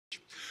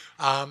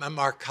I'm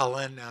Mark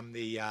Cullen. I'm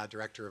the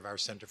director of our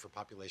Center for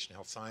Population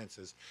Health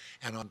Sciences.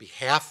 And on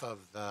behalf of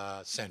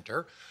the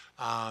center,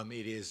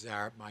 it is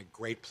my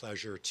great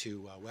pleasure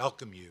to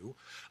welcome you.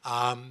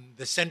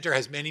 The center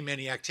has many,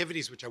 many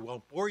activities, which I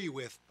won't bore you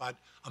with, but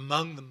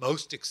among the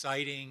most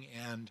exciting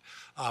and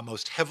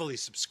most heavily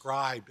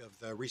subscribed of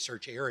the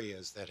research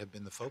areas that have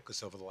been the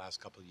focus over the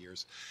last couple of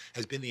years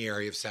has been the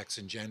area of sex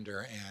and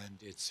gender, and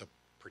it's a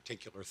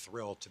particular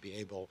thrill to be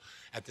able,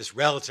 at this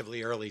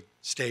relatively early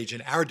stage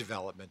in our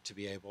development, to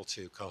be able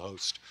to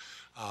co-host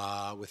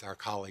with our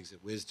colleagues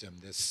at Wisdom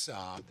this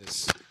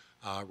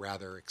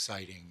rather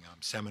exciting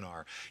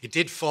seminar. It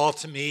did fall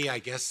to me, I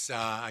guess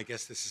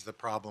this is the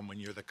problem when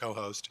you're the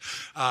co-host,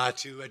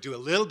 to do a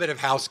little bit of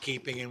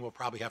housekeeping, and we'll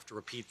probably have to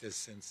repeat this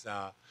since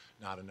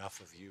not enough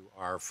of you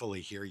are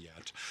fully here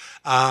yet.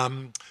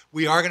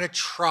 We are going to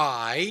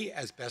try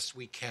as best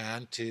we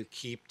can to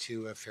keep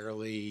to a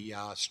fairly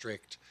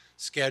strict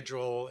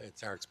schedule.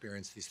 It's our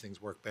experience these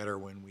things work better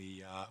when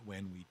we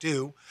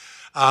do.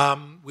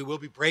 We will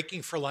be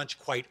breaking for lunch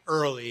quite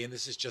early, and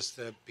this is just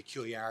the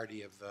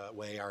peculiarity of the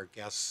way our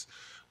guests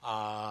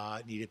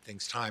needed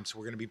things timed. So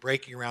we're going to be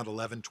breaking around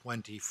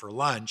 11:20 for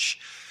lunch.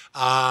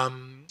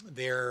 Obviously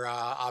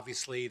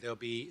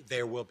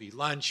there will be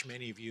lunch.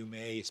 Many of you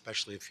may,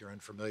 especially if you're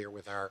unfamiliar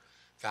with our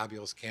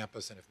fabulous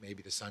campus, and if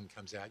maybe the sun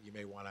comes out, you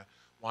may want to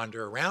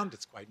wander around.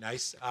 It's quite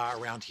nice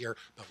around here,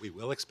 but we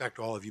will expect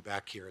all of you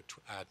back here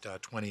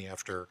at 20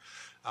 after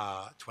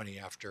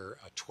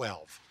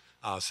 12,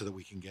 so that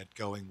we can get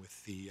going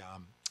with the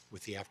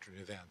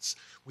afternoon events.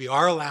 We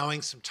are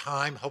allowing some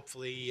time.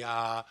 Hopefully,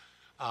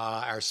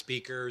 our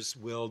speakers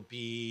will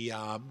be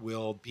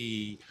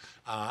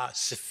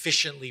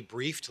sufficiently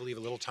brief to leave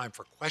a little time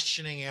for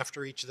questioning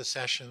after each of the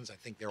sessions. I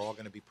think they're all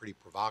going to be pretty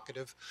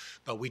provocative,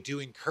 but we do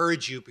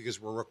encourage you,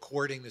 because we're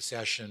recording the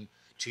session,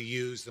 to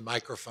use the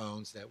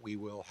microphones that we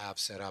will have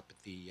set up at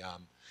the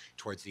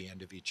towards the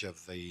end of each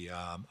of the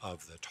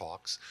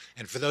talks.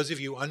 And for those of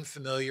you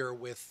unfamiliar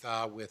with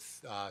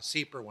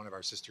CEPR, one of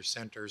our sister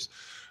centers,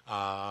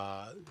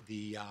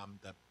 the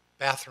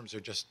bathrooms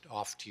are just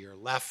off to your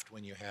left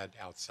when you head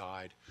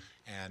outside,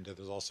 and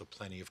there's also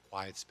plenty of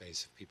quiet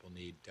space if people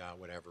need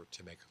whatever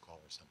to make a call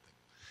or something.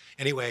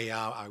 Anyway,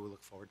 I will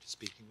look forward to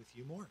speaking with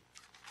you more.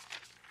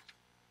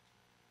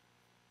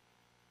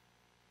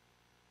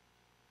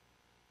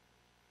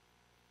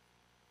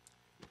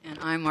 And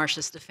I'm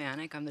Marcia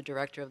Stefanik. I'm the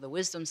director of the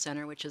Wisdom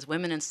Center, which is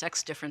Women and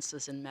Sex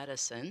Differences in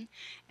Medicine.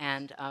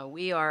 And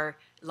Londa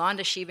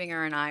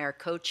Schiebinger and I are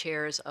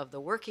co-chairs of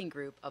the working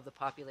group of the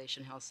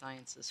Population Health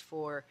Sciences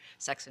for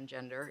Sex and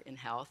Gender in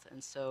Health.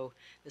 And so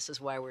this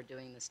is why we're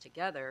doing this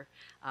together.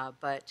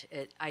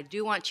 I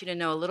do want you to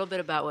know a little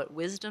bit about what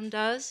Wisdom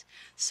does.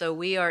 So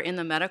we are in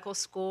the medical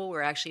school.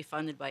 We're actually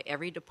funded by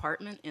every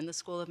department in the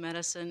School of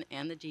Medicine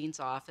and the Dean's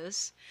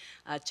office.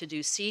 To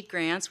do seed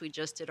grants, we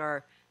just did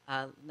our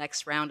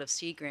next round of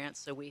seed grants,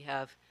 so we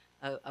have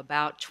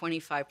about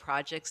 25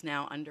 projects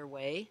now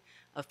underway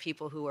of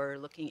people who are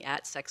looking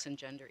at sex and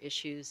gender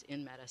issues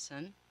in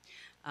medicine.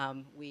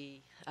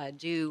 We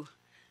do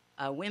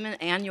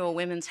annual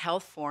women's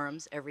health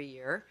forums every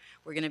year.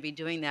 We're going to be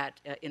doing that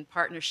in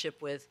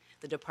partnership with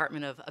the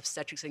Department of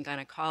Obstetrics and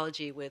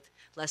Gynecology, with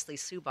Leslie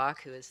Subach,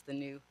 who is the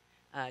new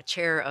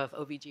chair of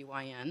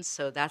OBGYN.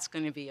 So that's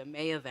going to be a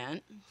May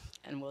event,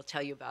 and we'll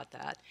tell you about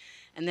that.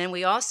 And then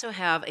we also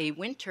have a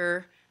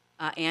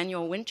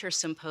annual winter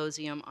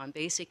symposium on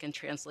basic and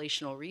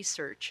translational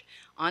research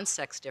on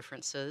sex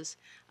differences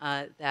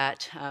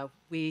that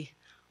we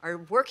are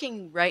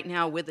working right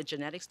now with the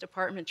genetics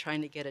department,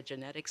 trying to get a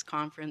genetics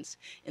conference.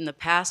 In the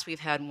past, we've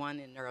had one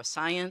in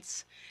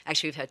neuroscience.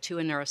 Actually, we've had two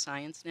in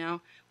neuroscience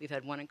now. We've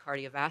had one in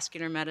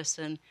cardiovascular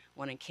medicine,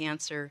 one in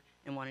cancer,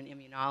 and one in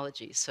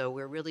immunology. So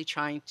we're really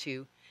trying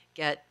to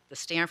get the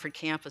Stanford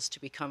campus to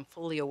become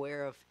fully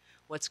aware of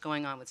what's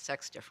going on with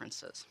sex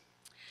differences.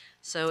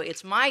 So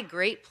it's my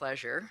great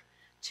pleasure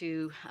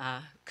to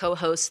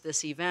co-host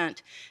this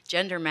event,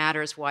 Gender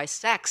Matters: Why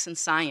Sex in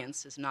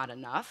Science is Not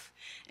Enough.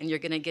 And you're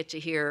going to get to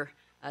hear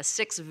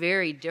 6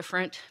 very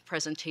different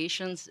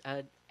presentations,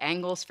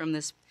 angles from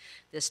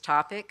this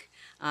topic.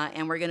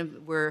 And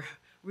we're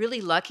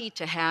really lucky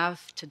to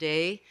have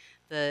today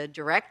the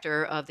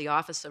director of the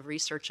Office of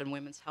Research on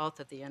Women's Health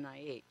at the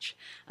NIH,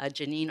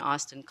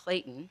 Janine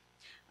Clayton,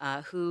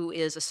 who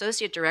is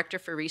Associate Director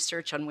for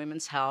Research on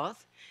Women's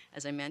Health,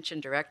 as I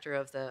mentioned, Director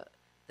of the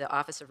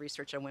Office of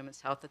Research on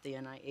Women's Health at the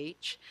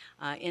NIH.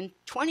 In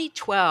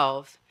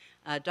 2012,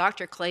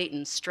 Dr.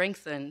 Clayton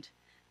strengthened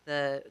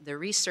the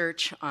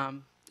research,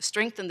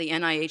 strengthened the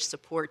NIH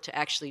support to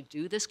actually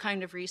do this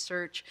kind of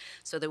research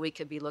so that we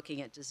could be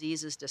looking at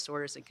diseases,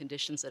 disorders, and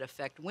conditions that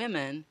affect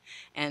women.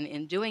 And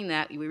in doing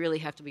that, we really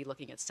have to be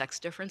looking at sex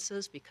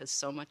differences, because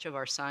so much of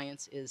our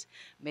science is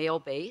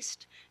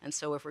male-based. And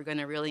so if we're going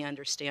to really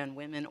understand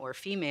women or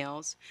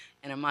females,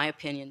 and in my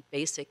opinion,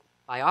 basic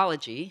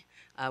biology,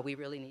 we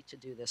really need to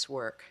do this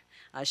work.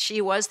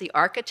 She was the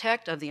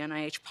architect of the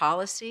NIH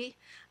policy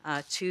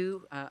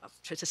to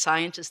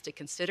scientists to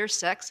consider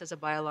sex as a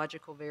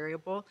biological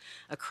variable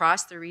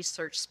across the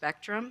research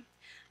spectrum.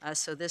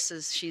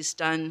 She's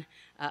done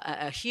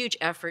a huge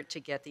effort to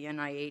get the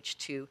NIH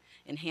to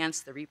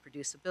enhance the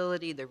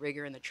reproducibility, the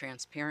rigor, and the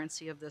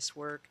transparency of this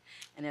work.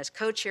 And as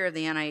co-chair of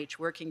the NIH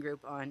Working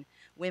Group on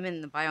Women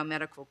in the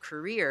Biomedical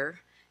Career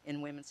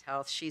in Women's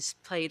Health, she's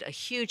played a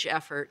huge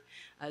effort,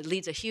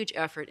 leads a huge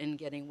effort in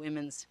getting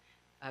women's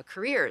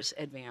careers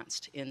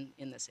advanced in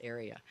this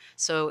area.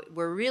 So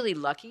we're really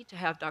lucky to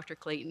have Dr.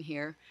 Clayton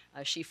here.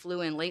 She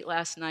flew in late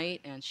last night,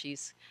 and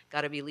she's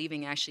got to be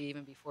leaving actually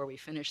even before we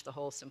finish the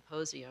whole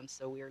symposium.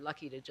 So we are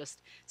lucky to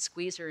just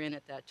squeeze her in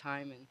at that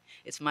time, and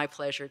it's my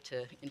pleasure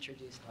to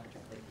introduce Dr.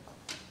 Clayton.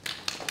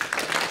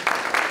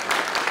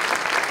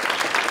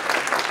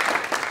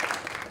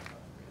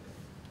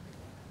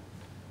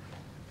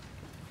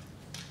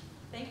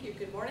 Thank you.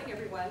 Good morning,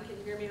 everyone. Can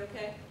you hear me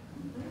okay?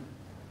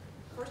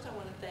 First, I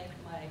want to thank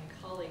my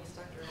colleagues,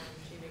 Dr.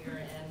 Schiebinger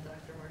and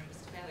Dr. Marcia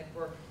Stefanik,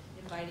 for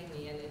inviting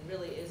me, and it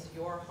really is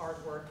your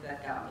hard work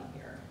that got me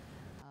here.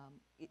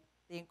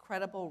 The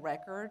incredible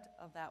record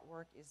of that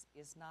work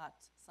is not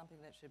something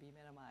that should be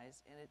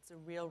minimized, and it's a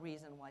real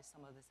reason why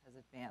some of this has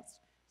advanced.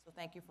 So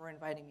thank you for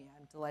inviting me.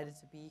 I'm delighted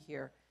to be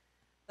here.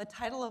 The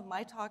title of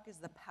my talk is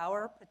The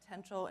Power,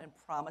 Potential, and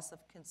Promise of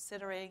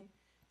Considering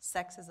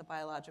Sex as a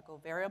Biological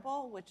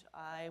Variable, which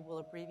I will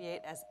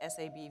abbreviate as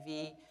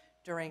SABV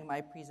during my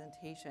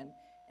presentation.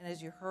 And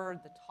as you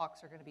heard, the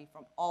talks are going to be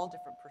from all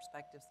different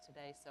perspectives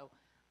today, so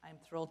I'm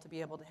thrilled to be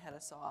able to head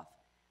us off.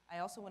 I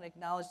also want to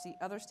acknowledge the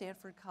other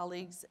Stanford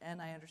colleagues,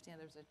 and I understand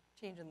there's a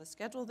change in the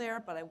schedule there,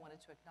 but I wanted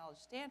to acknowledge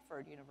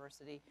Stanford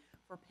University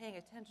for paying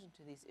attention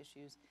to these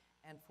issues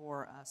and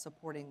for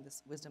supporting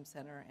this Wisdom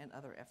Center and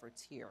other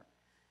efforts here.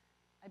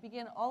 I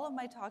begin all of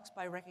my talks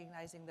by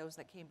recognizing those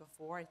that came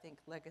before. I think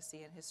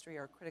legacy and history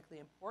are critically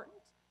important.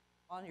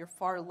 On your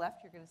far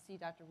left, you're going to see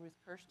Dr. Ruth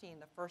Kirstein,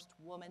 the first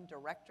woman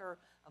director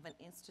of an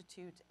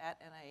institute at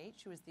NIH.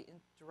 She was the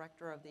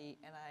director of the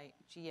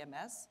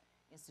NIGMS,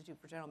 Institute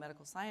for General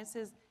Medical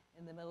Sciences.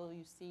 In the middle,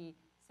 you see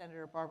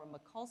Senator Barbara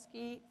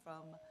Mikulski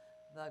from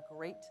the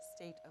great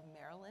state of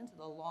Maryland,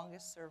 the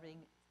longest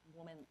serving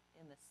woman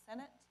in the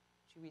Senate.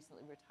 She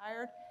recently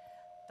retired.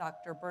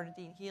 Dr.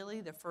 Bernadine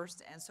Healy, the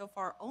first and so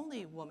far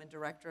only woman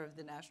director of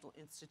the National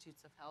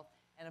Institutes of Health,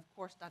 and of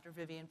course, Dr.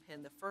 Vivian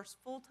Pinn, the first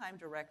full-time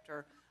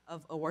director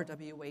of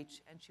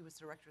ORWH, and she was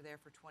director there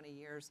for 20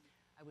 years.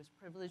 I was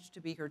privileged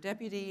to be her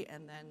deputy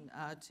and then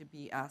to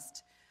be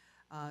asked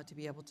to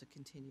be able to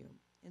continue.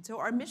 And so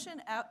our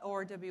mission at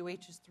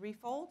ORWH is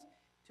threefold: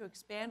 to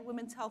expand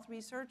women's health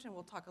research, and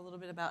we'll talk a little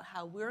bit about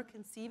how we're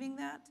conceiving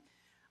that,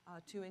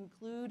 to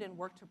include and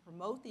work to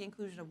promote the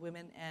inclusion of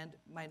women and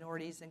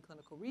minorities in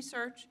clinical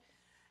research,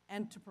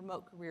 and to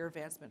promote career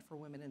advancement for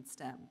women in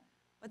STEM.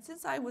 But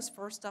since I was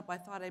first up, I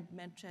thought I'd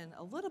mention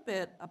a little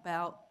bit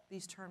about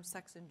these terms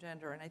sex and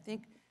gender, and I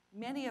think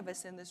many of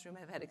us in this room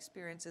have had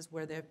experiences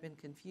where they've been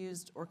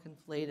confused or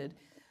conflated.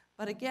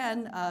 But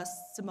again,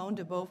 Simone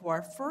de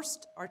Beauvoir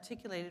first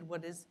articulated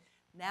what is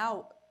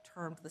now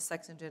termed the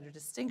sex and gender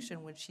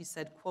distinction when she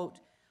said, quote,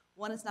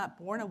 "One is not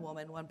born a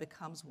woman, one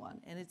becomes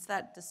one." And it's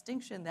that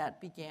distinction that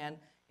began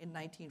in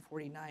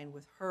 1949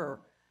 with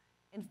her.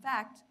 In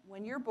fact,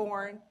 when you're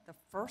born, the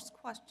first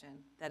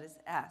question that is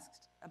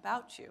asked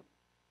about you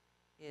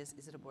is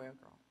it a boy or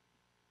girl,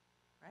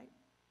 right?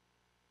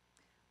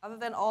 Other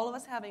than all of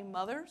us having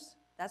mothers,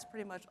 that's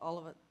pretty much all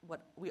of it,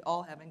 what we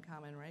all have in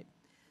common, right?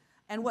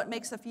 And what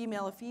makes a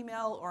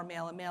female or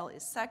male a male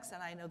is sex,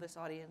 and I know this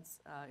audience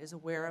is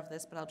aware of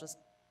this, but I'll just,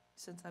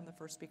 since I'm the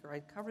first speaker,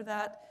 I'd cover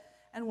that.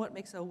 And what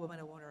makes a woman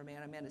or a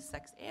man is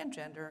sex and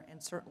gender,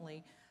 and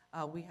certainly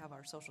we have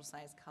our social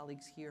science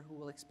colleagues here who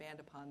will expand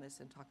upon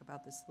this and talk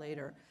about this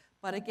later.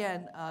 But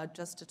again,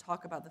 just to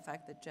talk about the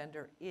fact that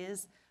gender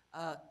is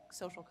a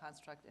social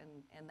construct,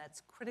 and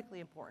that's critically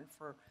important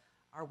for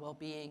our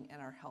well-being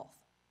and our health.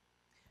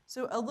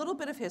 So a little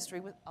bit of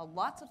history with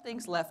lots of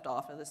things left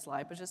off of this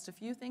slide, but just a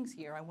few things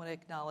here I want to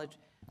acknowledge.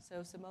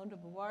 So Simone de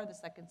Beauvoir, The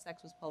Second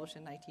Sex, was published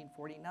in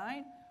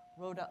 1949.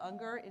 Rhoda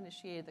Unger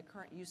initiated the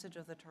current usage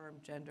of the term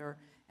gender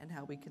and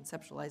how we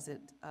conceptualize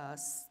it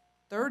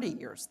 30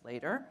 years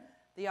later.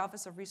 The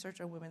Office of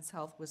Research on Women's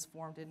Health was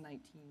formed in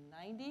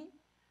 1990.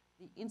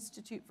 The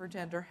Institute for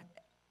Gender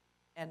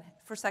and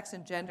for Sex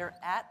and Gender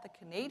at the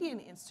Canadian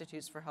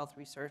Institutes for Health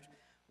Research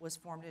was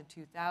formed in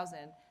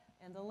 2000,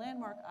 and the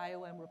landmark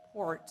IOM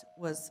report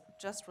was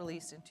just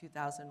released in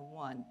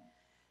 2001.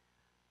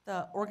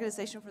 The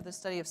Organization for the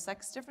Study of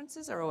Sex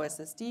Differences, or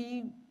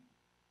OSSD,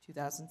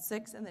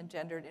 2006, and then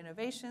Gendered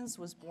Innovations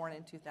was born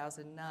in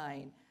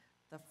 2009.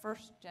 The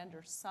first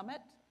Gender Summit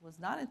was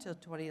not until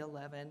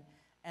 2011,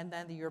 and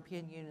then the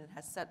European Union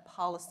has set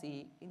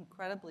policy,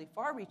 incredibly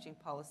far-reaching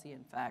policy,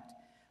 in fact,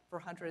 for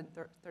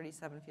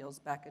 137 fields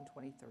back in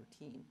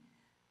 2013.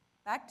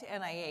 Back to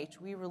NIH,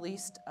 we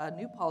released a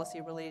new policy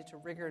related to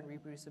rigor and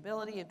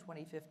reproducibility in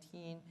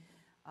 2015.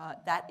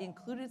 That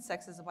included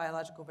sex as a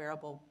biological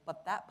variable,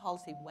 but that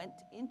policy went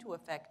into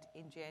effect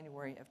in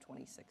January of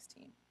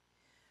 2016.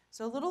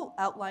 So a little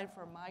outline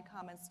for my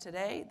comments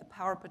today: the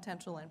power,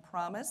 potential, and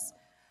promise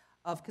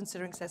of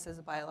considering sex as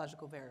a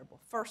biological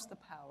variable. First, the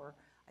power.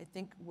 I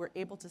think we're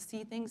able to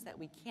see things that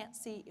we can't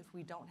see if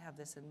we don't have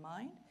this in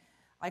mind.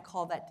 I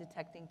call that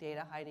detecting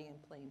data hiding in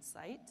plain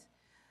sight.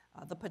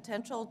 The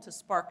potential to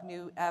spark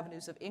new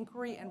avenues of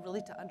inquiry and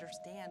really to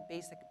understand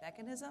basic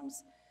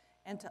mechanisms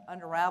and to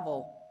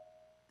unravel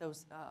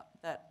those,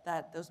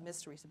 those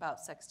mysteries about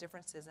sex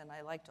differences. And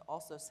I like to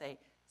also say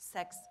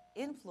sex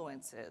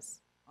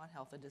influences on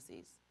health and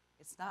disease.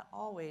 It's not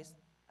always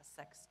a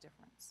sex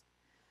difference.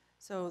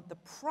 So the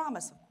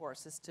promise, of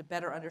course, is to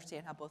better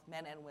understand how both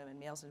men and women,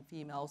 males and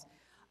females,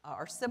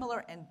 are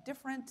similar and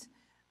different.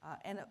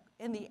 And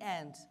in the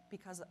end,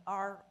 because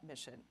our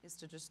mission is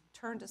to just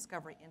turn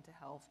discovery into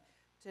health,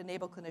 to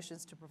enable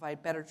clinicians to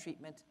provide better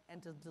treatment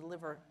and to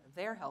deliver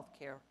their health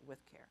care with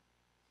care.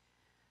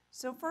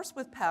 So first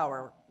with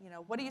power,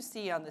 what do you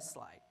see on this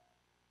slide?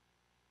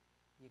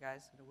 You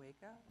guys gonna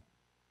wake up?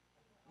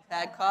 You've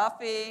had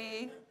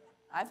coffee.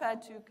 I've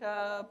had 2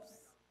 cups.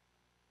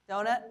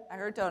 Donut? I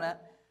heard donut.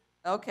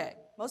 Okay,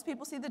 most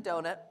people see the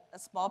donut. A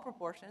small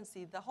proportion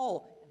see the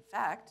hole. In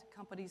fact,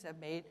 companies have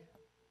made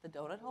the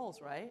donut holes,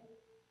 right?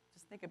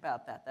 Just think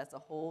about that. That's a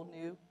whole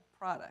new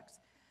product.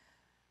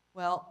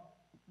 Well,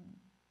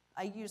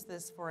 I use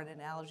this for an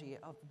analogy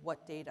of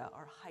what data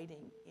are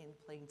hiding in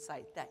plain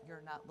sight that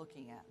you're not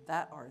looking at,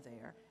 that are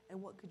there,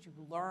 and what could you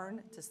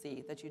learn to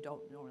see that you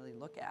don't normally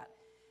look at,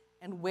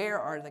 and where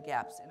are the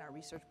gaps in our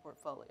research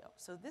portfolio.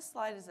 So this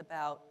slide is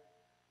about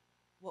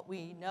what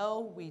we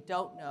know we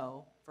don't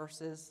know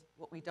versus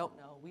what we don't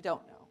know we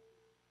don't know,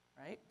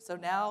 right? So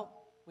now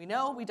we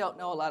know we don't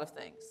know a lot of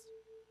things.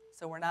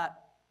 So we're not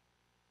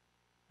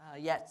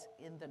yet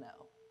in the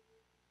know.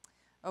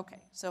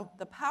 Okay, so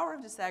the power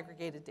of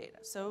disaggregated data.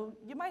 So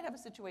you might have a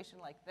situation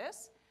like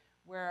this,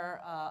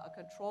 where a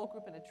control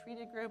group and a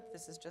treated group,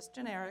 this is just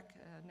generic,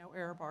 no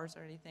error bars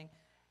or anything,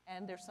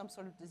 and there's some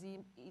sort of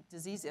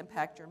disease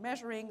impact you're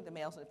measuring. The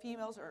males and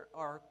females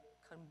are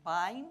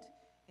combined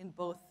in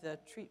both the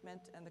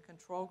treatment and the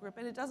control group,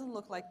 and it doesn't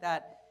look like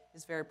that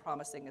is very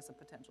promising as a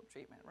potential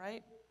treatment,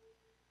 right?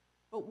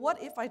 But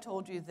what if I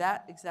told you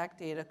that exact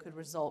data could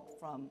result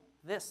from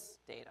this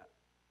data,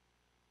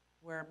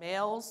 where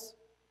males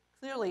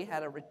clearly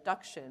had a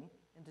reduction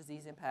in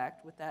disease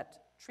impact with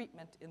that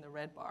treatment in the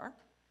red bar,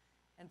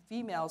 and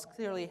females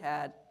clearly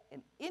had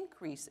an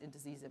increase in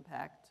disease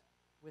impact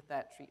with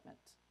that treatment?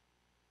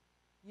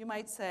 You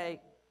might say,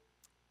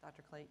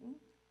 Dr. Clayton,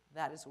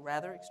 that is a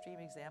rather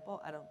extreme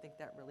example. I don't think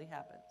that really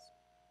happens.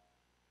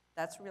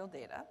 That's real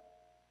data,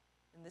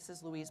 and this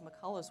is Louise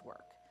McCullough's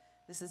work.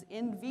 This is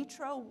in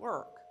vitro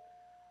work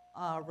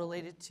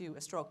related to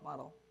a stroke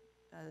model,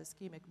 a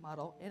ischemic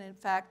model, and in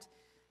fact,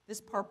 this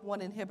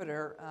PARP1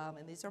 inhibitor,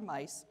 and these are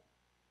mice,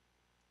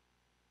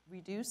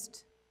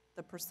 reduced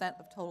the percent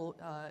of total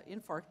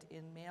infarct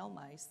in male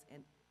mice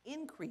and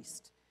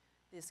increased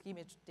the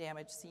ischemic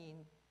damage seen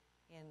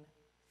in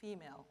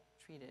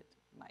female-treated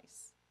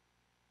mice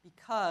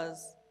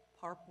because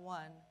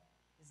PARP1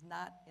 is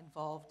not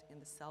involved in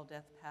the cell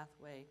death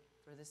pathway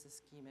for this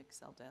ischemic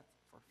cell death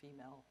for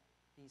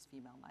these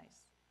female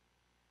mice.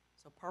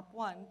 So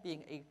PARP1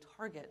 being a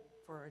target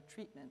for a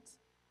treatment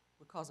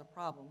would cause a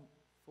problem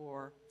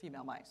for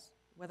female mice.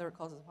 Whether it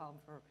causes a problem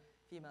for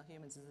female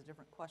humans is a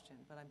different question,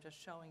 but I'm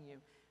just showing you,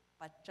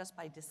 but just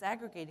by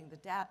disaggregating the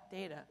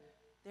data,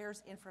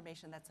 there's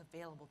information that's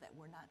available that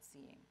we're not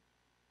seeing.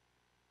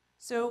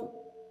 So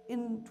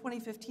in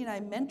 2015, I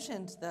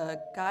mentioned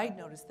the guide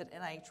notice that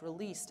NIH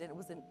released, and it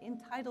was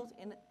entitled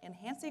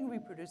Enhancing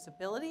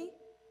Reproducibility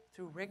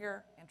Through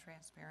Rigor and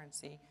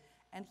Transparency.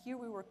 And here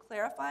we were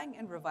clarifying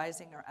and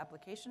revising our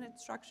application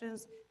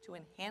instructions to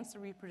enhance the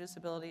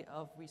reproducibility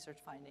of research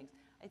findings.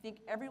 I think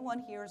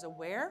everyone here is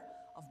aware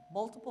of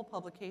multiple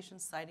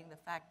publications citing the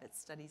fact that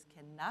studies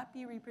cannot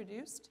be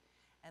reproduced,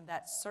 and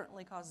that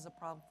certainly causes a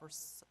problem for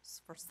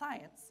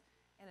science,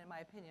 and in my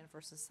opinion,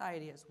 for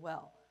society as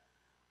well.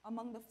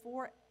 Among the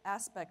 4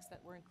 aspects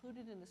that were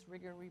included in this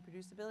rigor and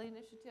reproducibility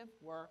initiative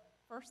were,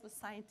 first, the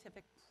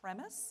scientific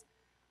premise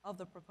of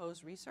the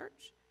proposed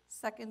research,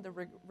 second,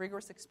 the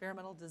rigorous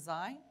experimental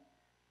design,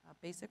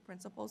 basic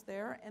principles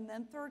there, and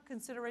then third,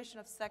 consideration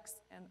of sex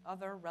and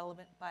other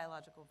relevant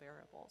biological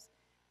variables.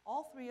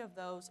 All 3 of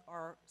those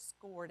are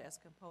scored as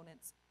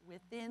components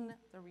within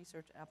the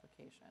research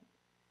application.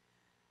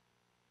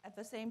 At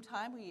the same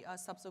time, we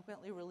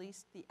subsequently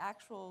released the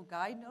actual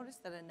guide notice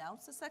that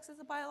announced the sex as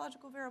a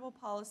biological variable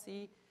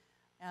policy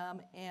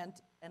and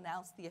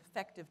announced the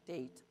effective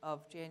date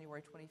of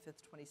January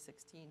 25th,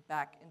 2016,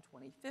 back in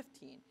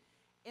 2015.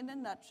 In a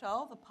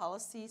nutshell, the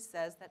policy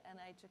says that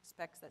NIH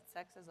expects that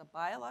sex as a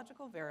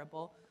biological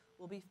variable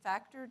will be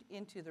factored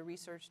into the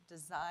research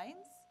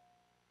designs,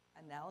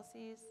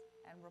 analyses,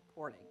 and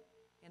reporting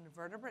in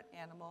vertebrate,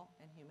 animal,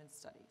 and human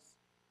studies.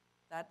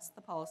 That's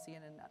the policy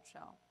in a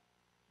nutshell.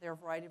 There are a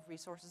variety of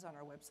resources on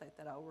our website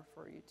that I'll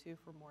refer you to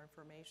for more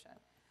information.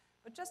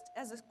 But just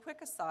as a quick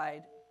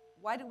aside,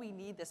 why do we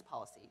need this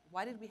policy?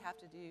 Why did we have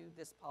to do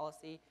this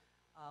policy?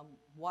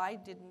 Why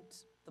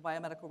didn't the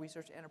biomedical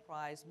research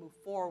enterprise move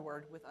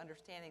forward with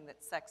understanding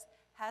that sex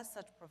has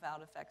such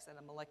profound effects at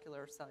a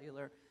molecular,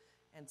 cellular,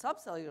 and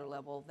subcellular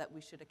level that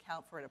we should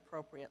account for it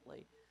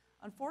appropriately.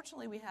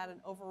 Unfortunately, we had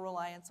an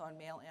over-reliance on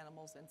male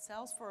animals and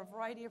cells for a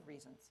variety of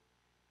reasons.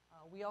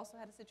 We also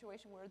had a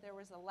situation where there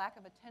was a lack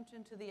of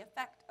attention to the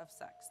effect of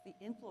sex, the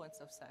influence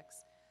of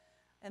sex,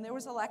 and there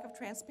was a lack of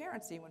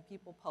transparency. When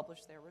people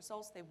published their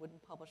results, they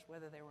wouldn't publish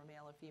whether they were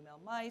male or female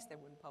mice, they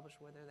wouldn't publish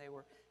whether they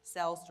were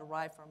cells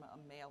derived from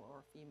a male or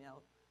a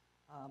female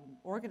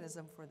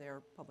organism for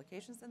their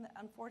publications, and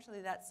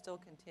unfortunately that still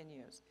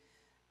continues.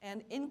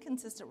 And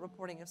inconsistent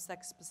reporting of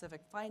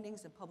sex-specific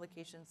findings in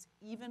publications,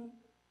 even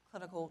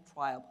clinical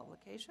trial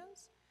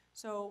publications.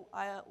 So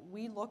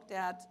we looked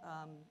at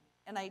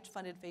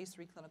NIH-funded phase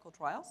 3 clinical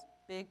trials,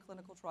 big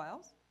clinical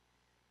trials,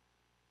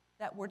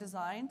 that were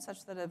designed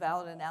such that a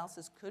valid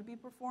analysis could be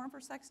performed for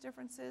sex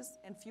differences,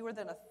 and fewer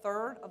than a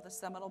third of the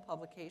seminal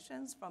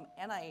publications from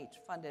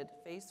NIH-funded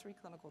phase 3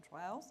 clinical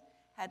trials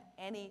had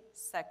any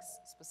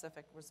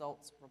sex-specific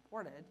results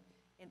reported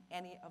in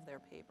any of their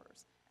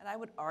papers. And I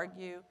would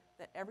argue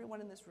that everyone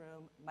in this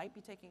room might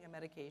be taking a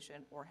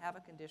medication or have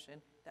a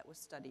condition that was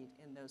studied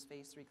in those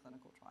phase 3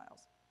 clinical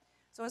trials.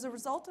 So as a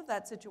result of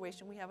that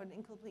situation, we have an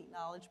incomplete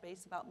knowledge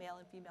base about male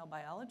and female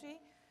biology.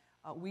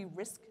 We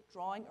risk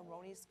drawing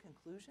erroneous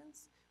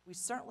conclusions. We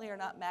certainly are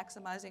not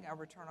maximizing our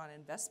return on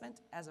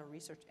investment as a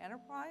research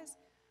enterprise.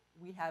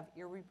 We have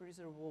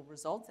irreproducible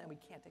results, and we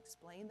can't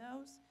explain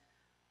those.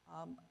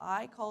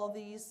 I call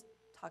these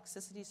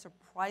toxicity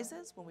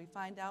surprises when we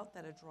find out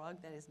that a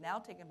drug that is now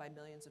taken by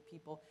millions of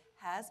people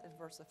has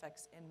adverse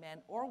effects in men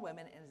or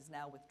women and is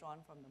now withdrawn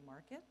from the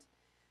market.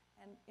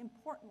 And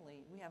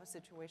importantly, we have a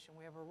situation,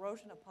 we have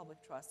erosion of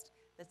public trust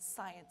that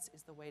science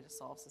is the way to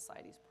solve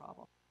society's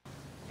problem.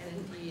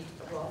 And indeed,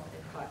 Rolf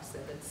and Cox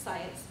said that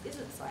science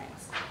isn't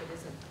science if it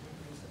isn't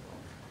reproducible.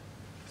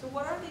 So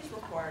what are these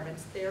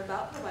requirements? They're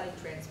about providing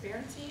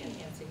transparency,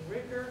 enhancing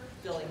rigor,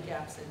 filling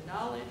gaps in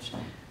knowledge.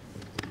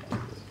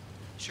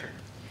 Sure.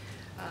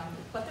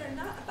 But they're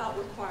not about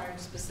requiring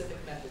specific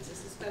methods.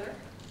 Is this better?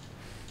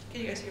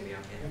 Can you guys hear me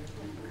okay?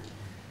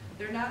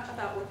 They're not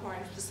about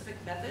requiring specific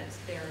methods.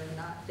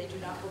 They do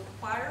not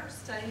require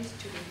studies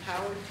to be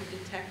powered to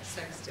detect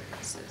sex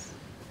differences.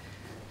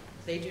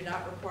 They do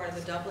not require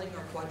the doubling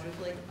or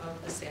quadrupling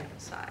of the sample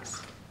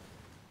size.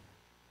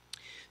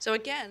 So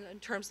again, in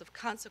terms of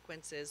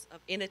consequences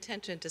of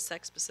inattention to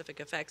sex-specific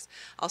effects,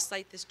 I'll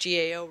cite this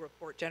GAO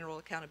report, General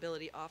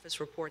Accountability Office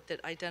report,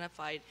 that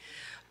identified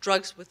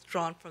drugs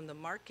withdrawn from the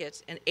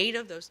market, and 8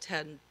 of those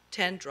 10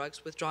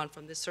 drugs withdrawn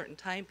from this certain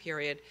time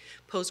period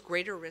pose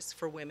greater risk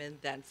for women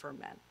than for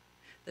men.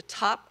 The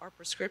top are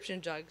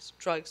prescription drugs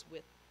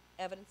with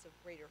evidence of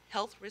greater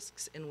health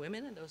risks in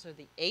women, and those are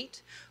the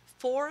 8.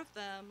 4 of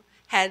them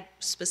had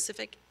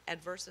specific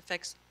adverse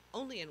effects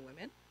only in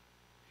women,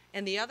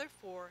 and the other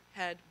 4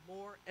 had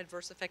more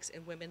adverse effects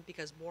in women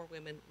because more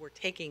women were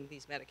taking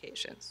these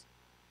medications.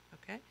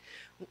 Okay?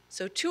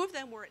 So 2 of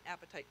them were an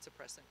appetite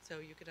suppressant, so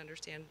you could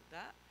understand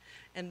that,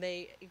 and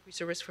they increase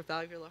the risk for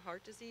valvular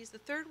heart disease. The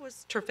 3rd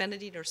was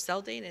terfenadine or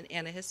Seldane, an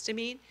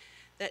antihistamine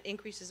that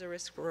increases the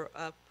risk for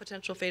a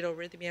potential fatal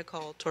arrhythmia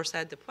called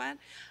torsade de Pointes.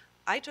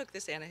 I took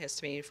this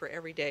antihistamine for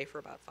every day for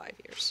about 5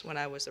 years when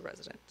I was a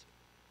resident.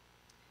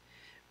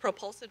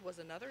 Propulsid was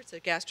another. It's a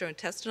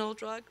gastrointestinal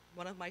drug.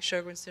 One of my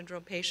Sjogren's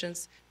syndrome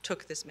patients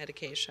took this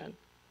medication.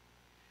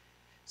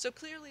 So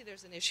clearly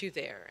there's an issue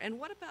there. And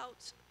what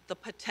about the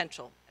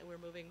potential? And we're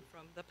moving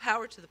from the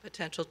power to the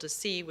potential to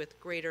see with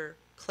greater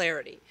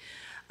clarity.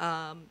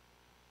 I'm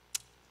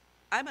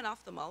an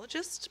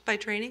ophthalmologist by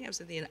training. I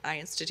was in the Eye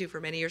Institute for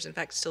many years. In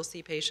fact, still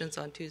see patients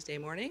on Tuesday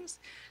mornings.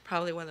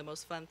 Probably one of the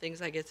most fun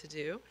things I get to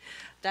do.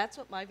 That's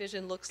what my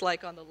vision looks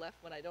like on the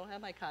left when I don't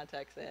have my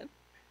contacts in.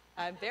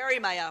 I'm very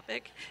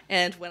myopic,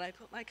 and when I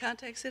put my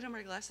contacts in or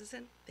my glasses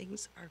in,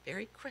 things are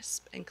very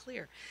crisp and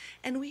clear.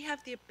 And we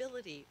have the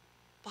ability,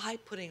 by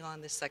putting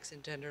on this sex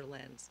and gender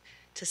lens,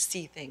 to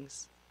see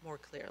things more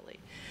clearly.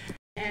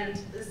 And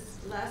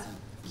this last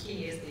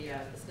key is the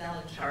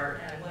Snellen chart,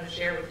 and I want to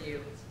share with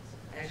you,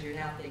 as you're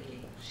now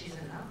thinking, she's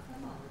an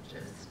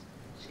ophthalmologist,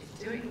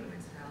 she's doing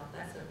women's health.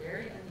 That's a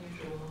very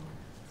unusual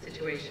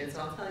situation,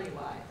 so I'll tell you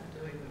why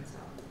I'm doing women's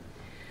health.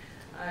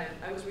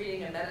 I was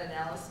reading a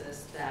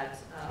meta-analysis that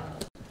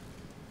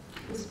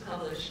was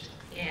published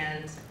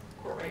and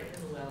Courtright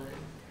and Llewellyn,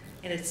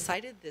 and it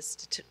cited this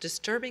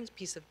disturbing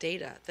piece of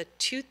data that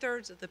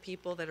 2/3 of the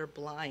people that are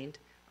blind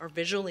or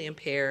visually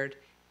impaired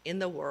in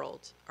the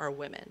world are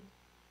women.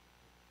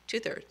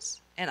 2/3.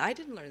 And I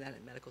didn't learn that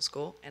in medical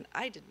school, and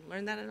I didn't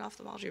learn that in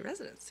ophthalmology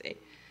residency.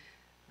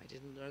 I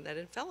didn't learn that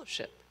in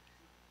fellowship.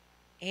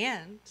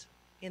 And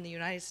in the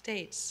United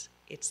States,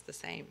 it's the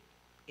same.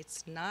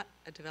 It's not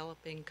a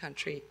developing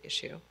country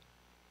issue,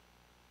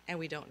 and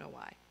we don't know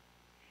why.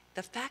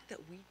 The fact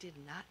that we did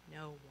not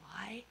know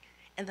why,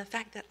 and the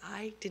fact that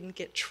I didn't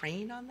get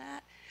trained on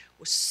that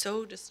was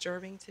so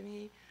disturbing to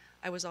me.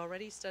 I was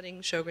already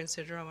studying Sjogren's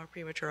syndrome or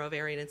premature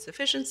ovarian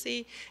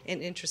insufficiency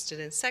and interested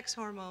in sex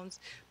hormones,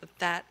 but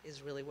that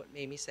is really what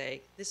made me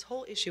say, this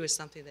whole issue is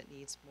something that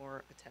needs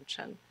more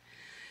attention.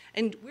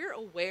 And we're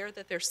aware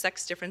that there's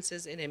sex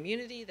differences in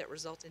immunity that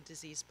result in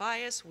disease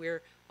bias.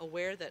 We're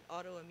aware that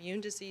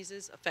autoimmune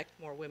diseases affect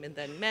more women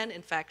than men.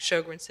 In fact,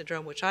 Sjogren's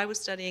syndrome, which I was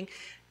studying,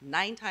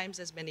 9 times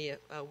as many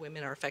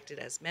women are affected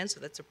as men,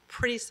 so that's a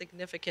pretty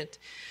significant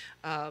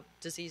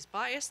disease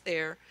bias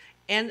there.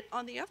 And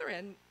on the other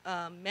end,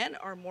 men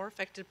are more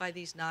affected by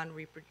these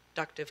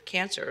non-reproductive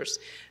cancers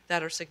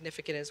that are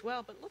significant as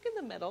well. But look in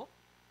the middle.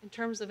 In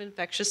terms of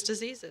infectious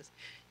diseases,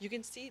 you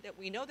can see that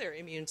we know there are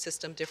immune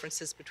system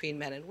differences between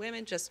men and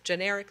women. Just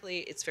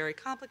generically, it's very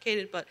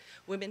complicated, but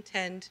women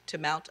tend to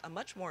mount a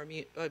much more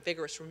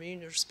vigorous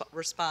immune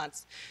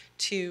response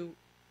to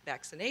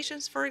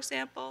vaccinations, for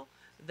example,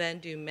 than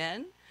do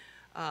men.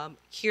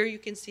 Here you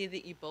can see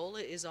that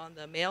Ebola is on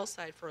the male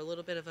side for a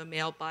little bit of a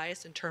male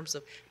bias in terms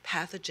of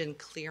pathogen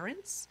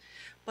clearance.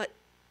 But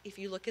if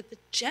you look at the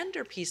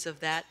gender piece of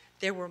that,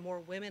 there were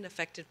more women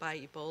affected by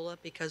Ebola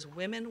because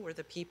women were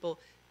the people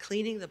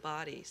cleaning the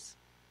bodies,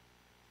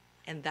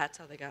 and that's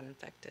how they got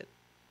infected.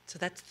 So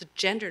that's the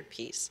gendered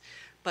piece.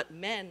 But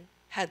men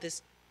had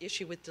this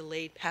issue with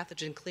delayed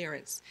pathogen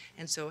clearance,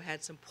 and so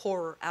had some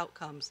poorer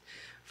outcomes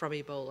from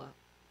Ebola.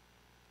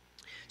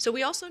 So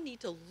we also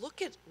need to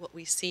look at what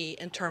we see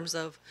in terms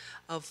of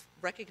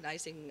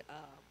recognizing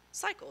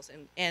cycles.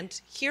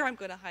 And here I'm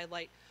going to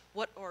highlight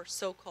what are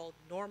so-called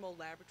normal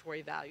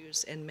laboratory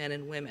values in men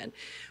and women.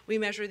 We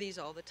measure these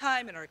all the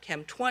time in our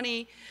Chem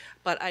 20,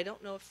 but I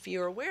don't know if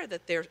you're aware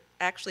that there are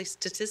actually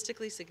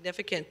statistically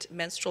significant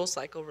menstrual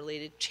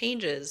cycle-related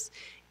changes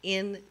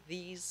in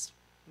these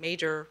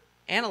major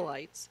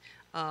analytes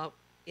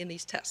in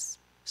these tests.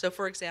 So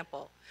for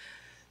example,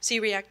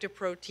 C-reactive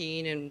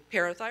protein and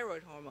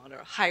parathyroid hormone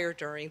are higher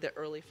during the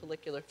early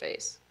follicular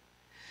phase.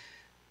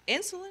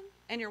 Insulin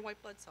and your white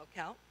blood cell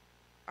count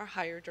are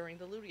higher during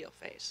the luteal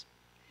phase.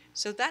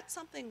 So that's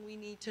something we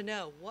need to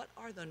know. What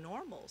are the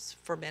normals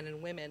for men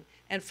and women?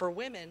 And for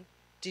women,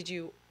 did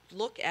you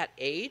look at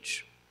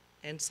age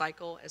and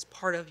cycle as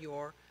part of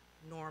your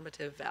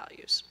normative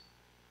values?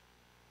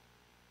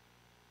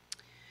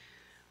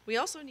 We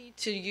also need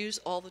to use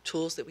all the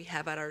tools that we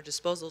have at our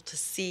disposal to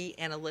see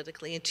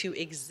analytically and to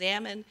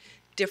examine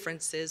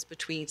differences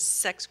between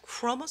sex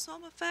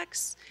chromosome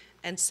effects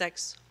and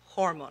sex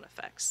hormone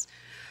effects.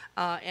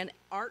 And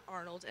Art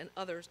Arnold and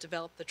others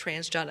developed the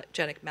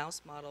transgenic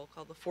mouse model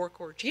called the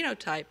 4-core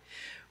genotype,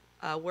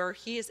 where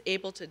he is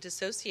able to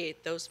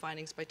dissociate those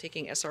findings by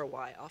taking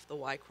SRY off the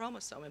Y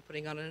chromosome and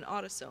putting on an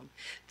autosome.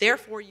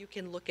 Therefore, you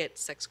can look at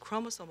sex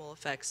chromosomal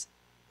effects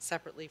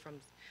separately from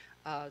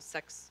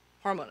sex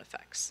hormone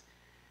effects.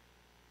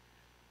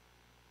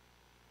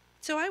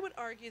 So I would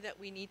argue that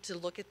we need to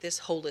look at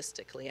this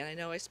holistically, and I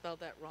know I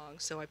spelled that wrong,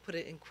 so I put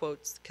it in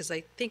quotes because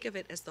I think of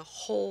it as the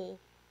whole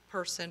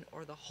person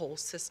or the whole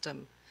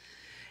system.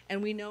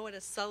 And we know at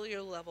a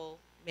cellular level,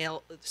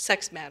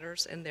 sex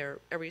matters, and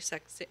every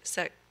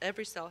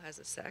cell has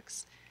a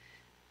sex.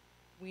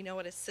 We know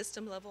at a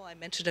system level, I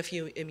mentioned a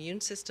few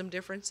immune system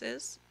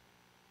differences,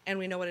 and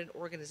we know at an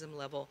organism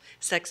level,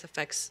 sex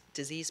affects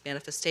disease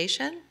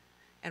manifestation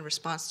and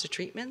response to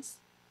treatments,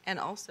 and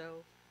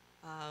also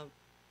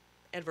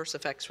adverse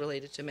effects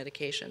related to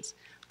medications.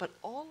 But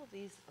all of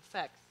these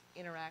effects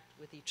interact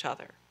with each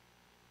other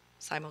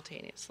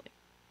simultaneously.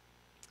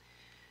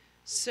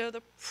 So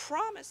the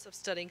promise of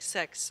studying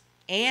sex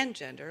and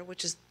gender,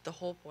 which is the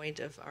whole point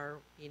of our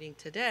meeting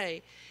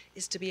today,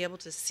 is to be able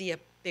to see a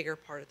bigger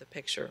part of the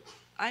picture.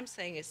 I'm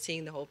saying it's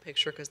seeing the whole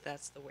picture because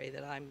that's the way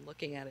that I'm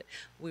looking at it.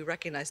 We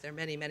recognize there are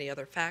many, many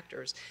other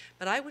factors.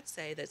 But I would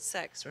say that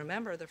sex,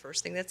 remember, the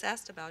first thing that's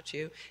asked about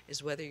you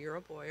is whether you're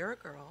a boy or a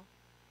girl,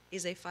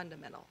 is a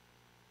fundamental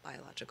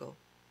biological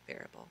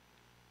variable.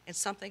 And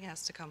something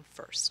has to come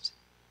first.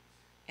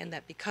 And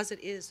that because it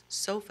is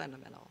so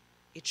fundamental,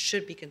 it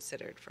should be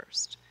considered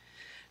first.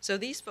 So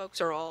these folks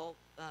are all,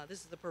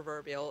 this is the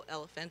proverbial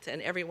elephant, and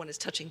everyone is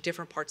touching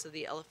different parts of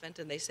the elephant,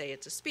 and they say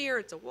it's a spear,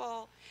 it's a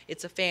wall,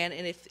 it's a fan,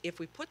 and if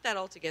we put that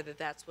all together,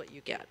 that's what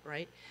you get,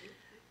 right?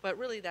 But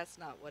really, that's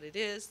not what it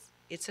is.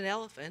 It's an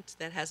elephant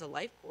that has a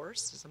life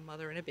course, there's a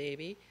mother and a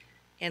baby,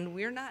 and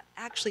we're not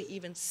actually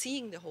even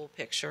seeing the whole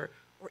picture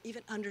or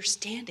even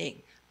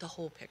understanding the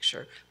whole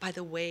picture by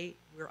the way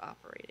we're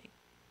operating.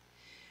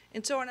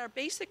 And so in our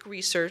basic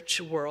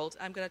research world,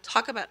 I'm going to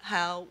talk about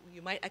how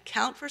you might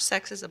account for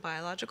sex as a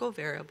biological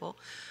variable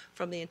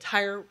from the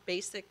entire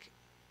basic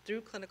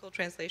through clinical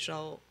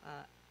translational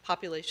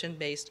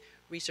population-based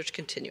research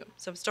continuum.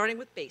 So I'm starting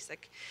with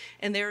basic,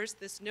 and there's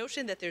this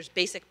notion that there's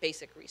basic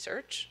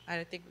research.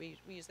 I think we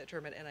use that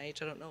term at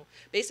NIH, I don't know.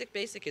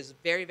 Basic is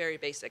very, very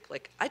basic.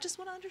 Like, I just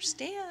want to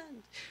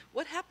understand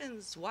what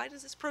happens, why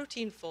does this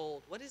protein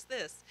fold, what is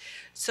this?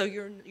 So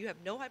you have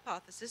no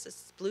hypothesis,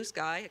 it's blue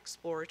sky,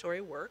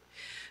 exploratory work.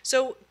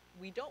 So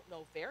we don't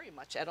know very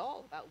much at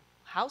all about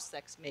how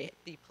sex may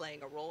be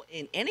playing a role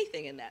in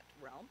anything in that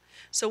realm.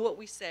 So what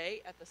we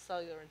say at the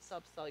cellular and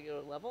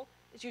subcellular level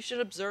is you should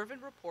observe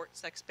and report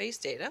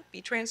sex-based data.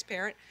 Be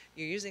transparent.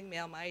 You're using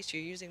male mice,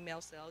 you're using male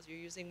cells, you're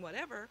using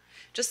whatever.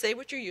 Just say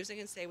what you're using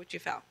and say what you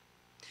found.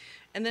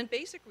 And then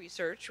basic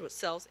research with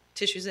cells,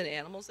 tissues, and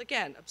animals,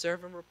 again,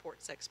 observe and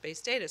report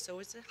sex-based data. So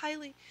it's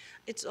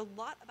a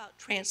lot about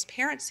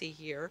transparency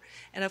here.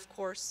 And of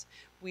course,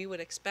 we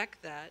would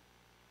expect that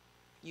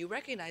you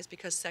recognize,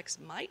 because sex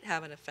might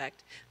have an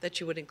effect, that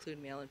you would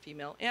include male and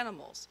female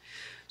animals.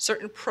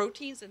 Certain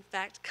proteins, in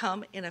fact,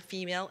 come in a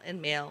female and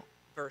male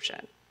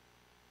version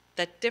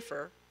that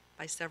differ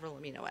by several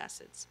amino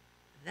acids.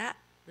 That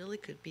really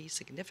could be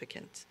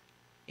significant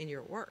in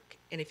your work.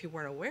 And if you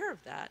weren't aware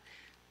of that,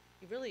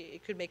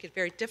 it could make it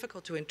very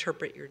difficult to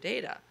interpret your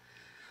data.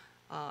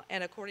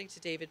 And according to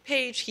David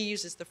Page, he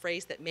uses the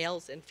phrase that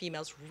males and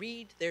females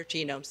read their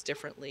genomes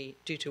differently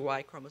due to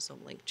Y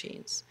chromosome linked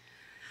genes.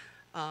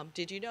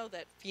 Did you know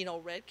that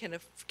phenol red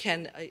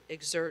can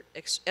exert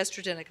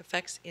estrogenic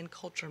effects in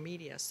culture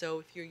media?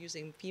 So if you're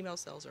using female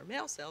cells or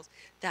male cells,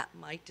 that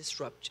might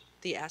disrupt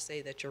the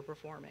assay that you're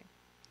performing.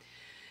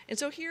 And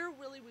so here,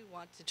 really, we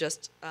want to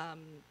just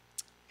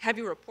have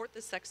you report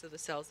the sex of the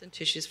cells and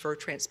tissues for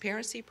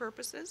transparency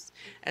purposes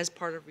as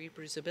part of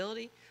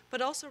reproducibility,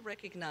 but also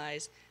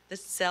recognize that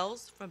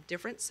cells from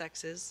different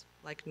sexes,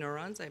 like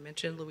neurons, I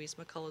mentioned Louise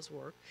McCullough's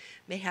work,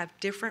 may have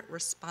different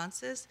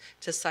responses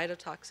to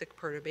cytotoxic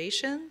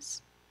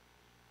perturbations,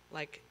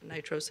 like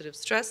nitrosative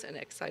stress and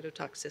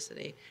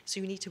excitotoxicity. So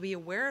you need to be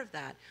aware of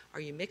that. Are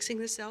you mixing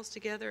the cells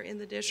together in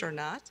the dish or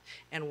not,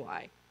 and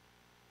why?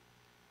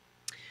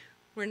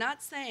 We're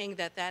not saying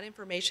that that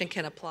information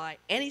can apply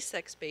any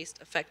sex-based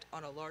effect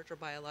on a larger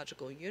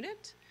biological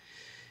unit,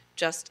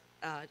 just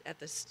at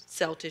the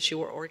cell, tissue,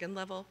 or organ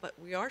level, but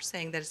we are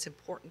saying that it's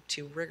important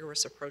to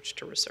rigorous approach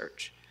to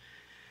research.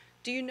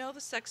 Do you know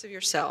the sex of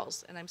your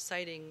cells? And I'm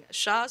citing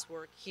Shah's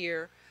work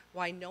here,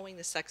 why knowing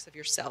the sex of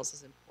your cells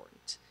is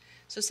important.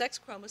 So sex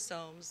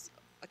chromosomes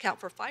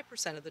account for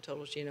 5% of the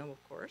total genome,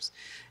 of course,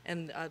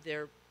 and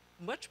they're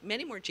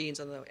many more genes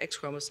on the X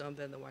chromosome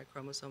than the Y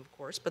chromosome, of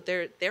course, but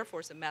therefore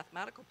it's a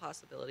mathematical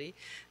possibility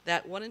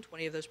that 1 in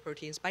 20 of those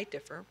proteins might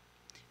differ,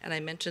 and I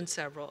mentioned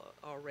several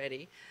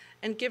already.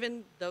 And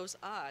given those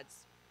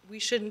odds, we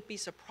shouldn't be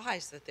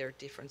surprised that there are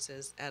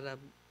differences at a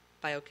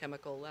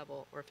biochemical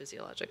level or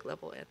physiologic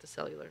level at the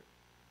cellular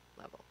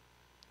level.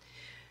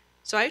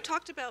 So I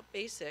talked about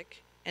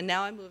basic, and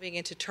now I'm moving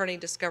into turning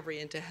discovery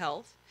into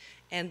health,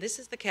 and this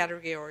is the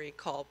category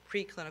called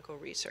preclinical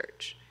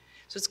research.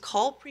 So it's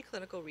called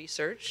preclinical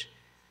research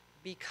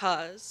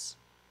because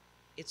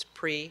it's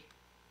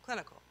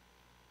preclinical.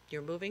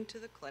 You're moving to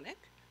the clinic,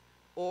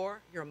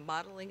 or you're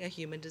modeling a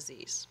human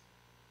disease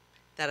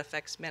that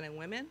affects men and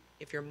women.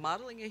 If you're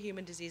modeling a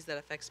human disease that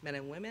affects men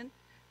and women,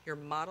 your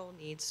model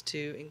needs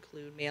to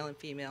include male and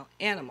female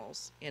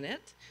animals in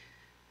it.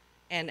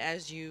 And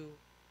as you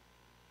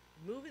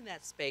move in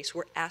that space,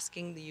 we're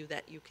asking you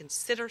that you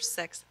consider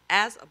sex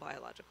as a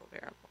biological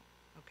variable.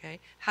 Okay?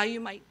 How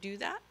you might do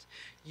that?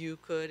 You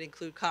could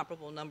include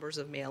comparable numbers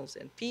of males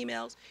and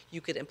females.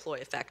 You could employ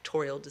a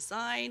factorial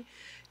design.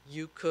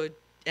 You could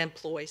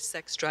employ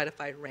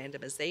sex-stratified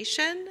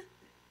randomization.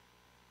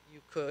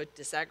 You could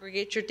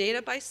disaggregate your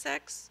data by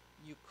sex.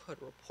 You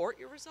could report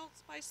your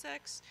results by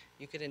sex.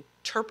 You could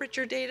interpret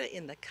your data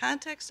in the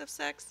context of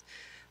sex.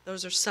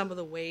 Those are some of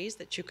the ways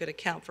that you could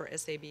account for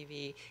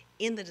SABV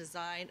in the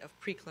design of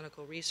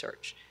preclinical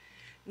research.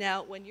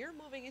 Now, when you're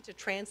moving into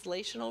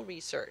translational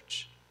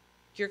research,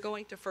 you're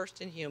going to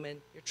first in human,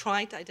 you're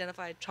trying to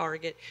identify a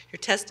target, you're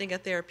testing a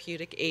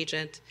therapeutic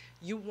agent,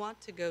 you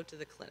want to go to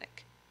the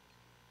clinic.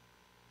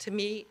 To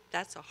me,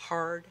 that's a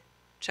hard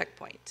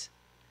checkpoint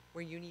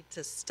where you need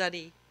to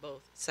study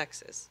both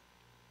sexes.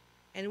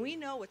 And we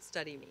know what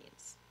study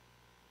means,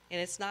 and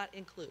it's not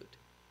include,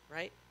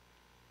 right?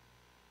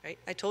 Right?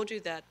 I told you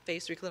that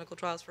phase 3 clinical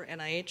trials for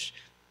NIH,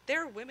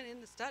 there are women in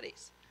the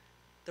studies.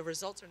 The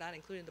results are not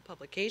included in the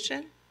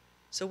publication.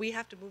 So we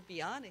have to move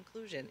beyond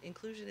inclusion.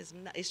 Inclusion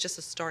is just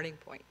a starting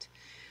point.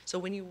 So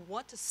when you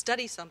want to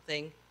study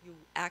something, you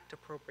act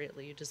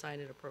appropriately, you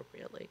design it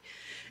appropriately.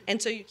 And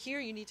so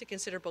here you need to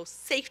consider both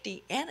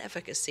safety and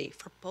efficacy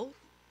for both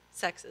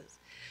sexes.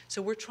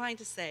 So we're trying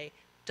to say,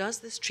 does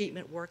this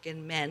treatment work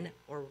in men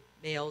or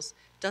males?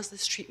 Does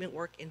this treatment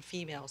work in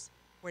females?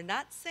 We're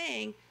not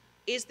saying,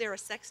 is there a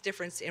sex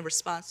difference in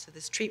response to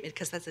this treatment,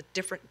 because that's a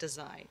different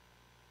design.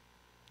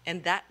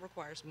 And that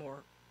requires more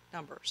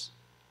numbers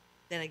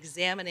than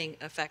examining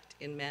effect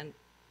in men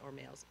or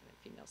males and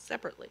females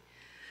separately.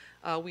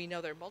 We know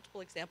there are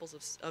multiple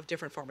examples of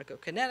different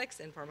pharmacokinetics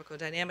and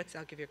pharmacodynamics.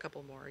 I'll give you a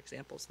couple more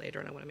examples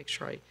later, and I want to make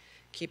sure I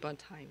keep on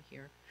time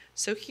here.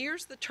 So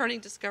here's the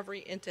turning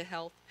discovery into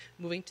health,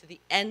 moving to the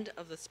end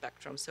of the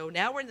spectrum. So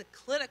now we're in the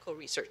clinical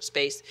research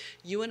space.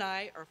 You and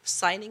I are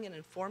signing an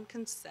informed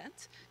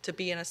consent to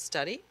be in a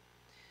study.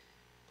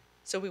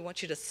 So we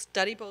want you to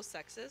study both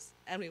sexes,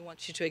 and we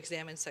want you to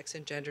examine sex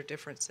and gender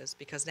differences,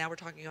 because now we're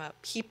talking about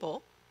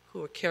people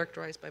who are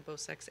characterized by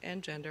both sex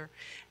and gender,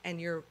 and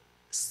you're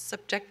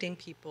subjecting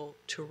people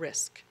to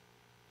risk,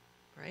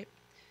 right?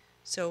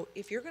 So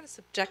if you're going to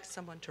subject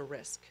someone to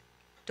risk,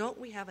 don't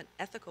we have an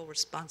ethical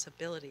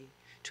responsibility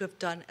to have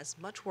done as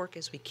much work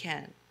as we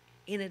can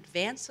in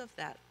advance of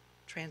that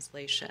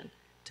translation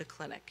to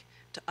clinic,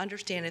 to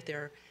understand if there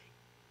are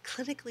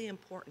clinically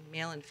important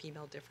male and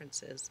female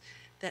differences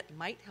that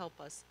might help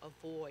us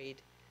avoid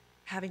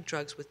having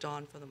drugs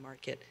withdrawn from the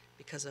market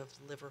because of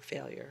liver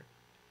failure,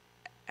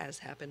 as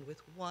happened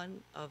with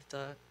one of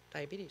the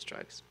diabetes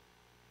drugs.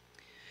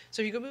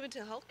 So if you go move into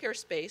the healthcare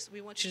space,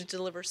 we want you to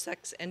deliver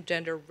sex and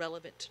gender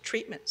relevant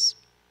treatments,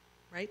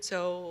 right?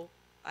 So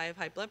I have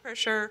high blood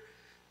pressure.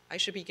 I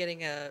should be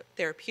getting a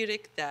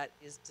therapeutic that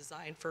is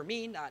designed for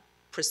me, not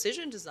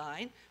precision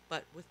design,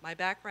 but with my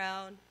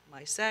background,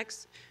 my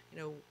sex,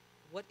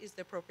 what is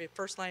the appropriate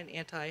first-line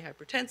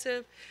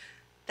antihypertensive?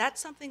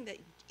 That's something that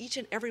each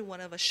and every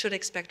one of us should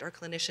expect our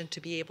clinician to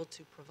be able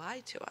to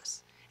provide to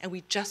us. And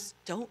we just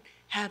don't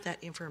have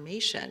that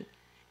information.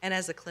 And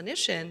as a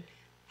clinician,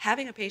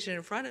 having a patient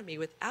in front of me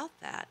without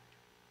that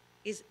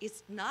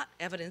it's not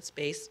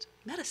evidence-based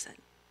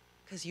medicine,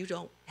 because you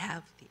don't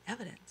have the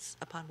evidence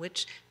upon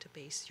which to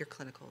base your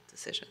clinical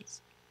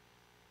decisions.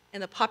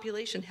 In the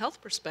population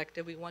health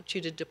perspective, we want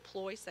you to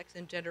deploy sex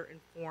and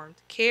gender-informed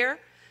care,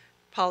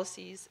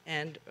 policies,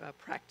 and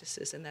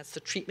practices, and that's the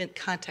treatment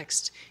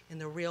context in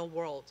the real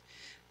world.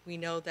 We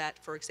know that,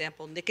 for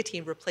example,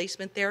 nicotine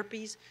replacement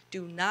therapies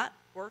do not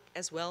work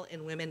as well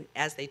in women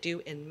as they do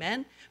in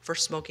men for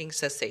smoking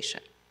cessation,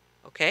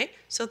 okay?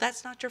 So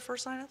that's not your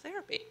first line of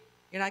therapy.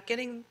 You're not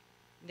getting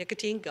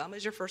nicotine gum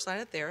as your first line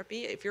of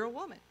therapy if you're a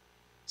woman.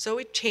 So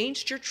it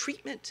changed your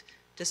treatment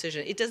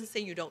decision. It doesn't say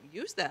you don't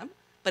use them,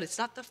 but it's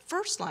not the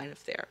first line of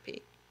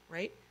therapy,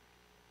 right?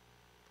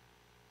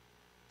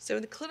 So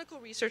in the clinical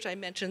research, I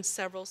mentioned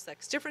several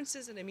sex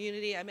differences in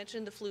immunity. I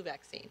mentioned the flu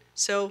vaccine.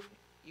 So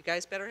you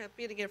guys better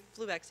be to get a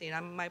flu vaccine.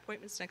 My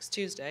appointment's next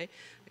Tuesday.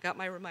 I got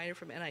my reminder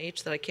from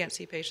NIH that I can't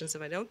see patients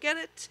if I don't get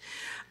it.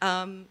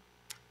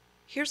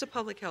 Here's a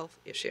public health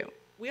issue.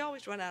 We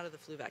always run out of the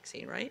flu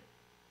vaccine, right?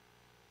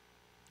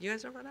 You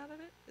guys don't run out of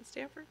it at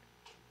Stanford?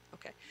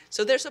 Okay.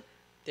 So there's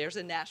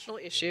a national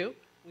issue.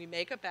 We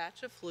make a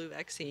batch of flu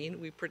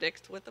vaccine. We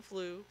predict what the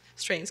flu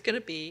strain's going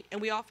to be,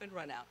 and we often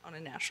run out on a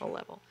national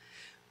level.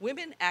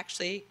 Women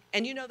actually,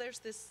 and there's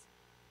this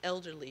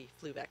elderly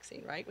flu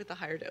vaccine, right, with the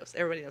higher dose.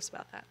 Everybody knows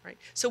about that, right?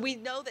 So we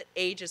know that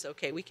age is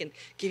okay. We can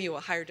give you a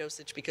higher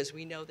dosage because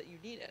we know that you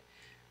need it.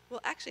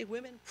 Well, actually,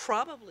 women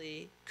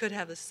probably could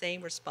have the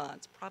same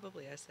response,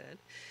 probably I said,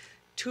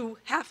 to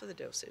half of the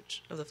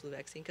dosage of the flu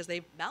vaccine because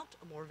they mount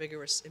a more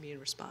vigorous immune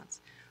response.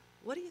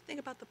 What do you think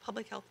about the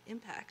public health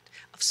impact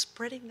of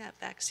spreading that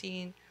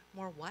vaccine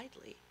more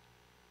widely?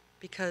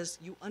 Because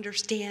you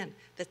understand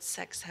that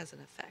sex has an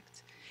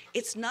effect.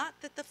 It's not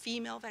that the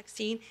female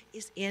vaccine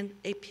is in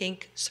a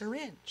pink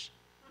syringe.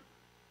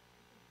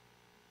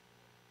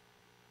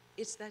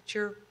 It's that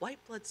your white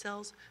blood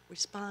cells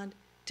respond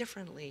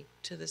differently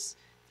to this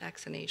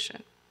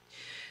vaccination.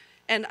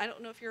 And I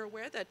don't know if you're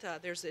aware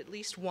that there's at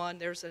least one,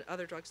 there's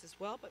other drugs as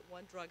well, but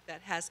one drug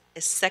that has a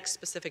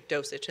sex-specific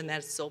dosage, and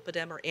that's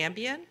Zolpidem or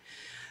Ambien.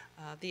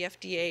 The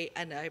FDA,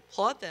 and I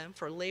applaud them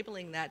for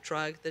labeling that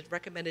drug. The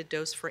recommended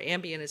dose for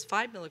Ambien is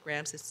 5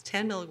 milligrams. It's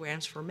 10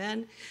 milligrams for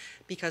men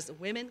because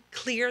women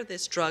clear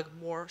this drug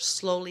more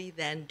slowly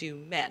than do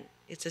men.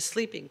 It's a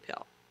sleeping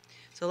pill.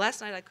 So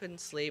last night I couldn't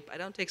sleep. I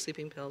don't take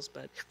sleeping pills,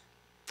 but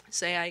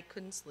say I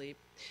couldn't sleep.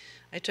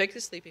 I took the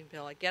sleeping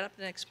pill. I get up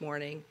the next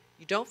morning.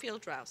 You don't feel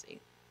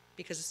drowsy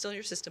because it's still in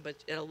your system, but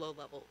at a low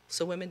level.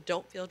 So women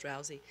don't feel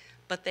drowsy,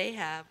 but they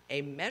have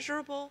a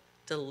measurable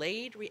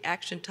delayed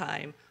reaction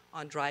time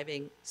on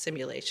driving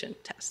simulation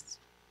tests.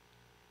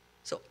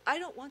 So I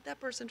don't want that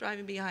person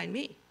driving behind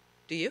me.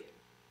 Do you?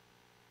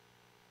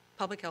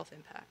 Public health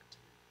impact.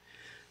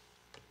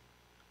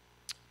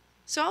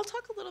 So I'll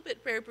talk a little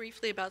bit very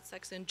briefly about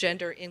sex and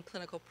gender in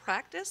clinical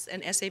practice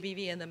and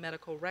SABV in the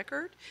medical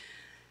record.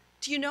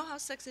 Do you know how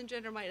sex and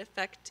gender might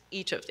affect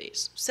each of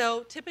these?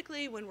 So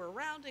typically when we're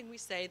rounding, we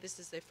say this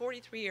is a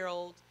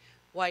 43-year-old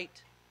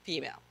white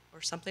female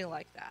or something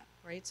like that,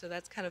 right? So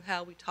that's kind of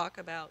how we talk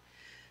about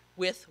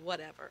with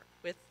whatever,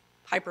 with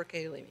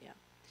hyperkalemia.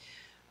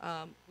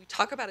 We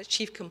talk about a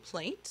chief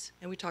complaint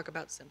and we talk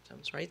about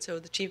symptoms, right? So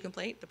the chief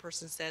complaint, the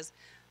person says,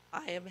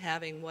 I am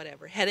having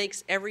whatever,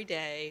 headaches every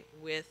day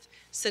with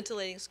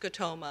scintillating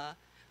scotoma.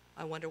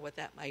 I wonder what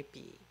that might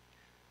be.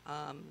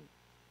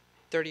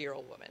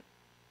 30-year-old woman.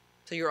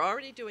 So you're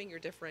already doing your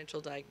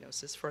differential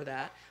diagnosis for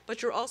that,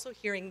 but you're also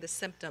hearing the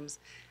symptoms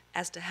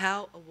as to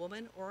how a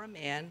woman or a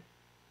man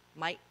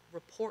might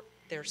report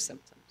their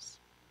symptoms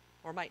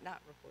or might not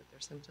report their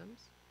symptoms,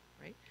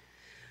 right?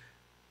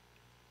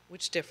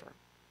 Which differ.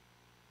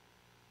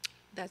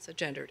 That's a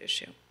gendered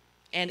issue.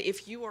 And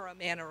if you are a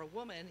man or a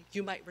woman,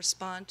 you might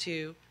respond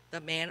to the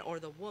man or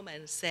the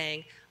woman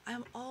saying,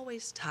 I'm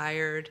always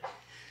tired,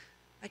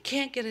 I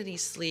can't get any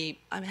sleep,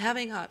 I'm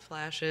having hot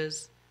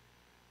flashes.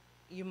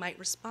 You might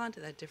respond to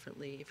that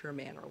differently if you're a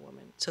man or a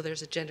woman. So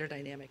there's a gender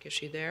dynamic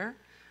issue there.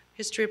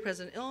 History of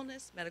present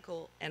illness,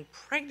 medical and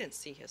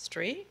pregnancy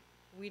history.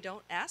 We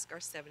don't ask our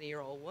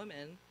 70-year-old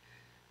woman,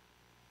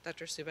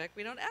 Dr. Subek,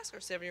 we don't ask our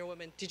 70-year-old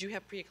woman, did you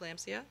have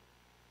preeclampsia?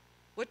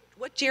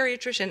 What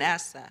geriatrician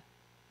asks that?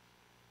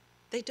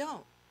 They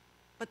don't.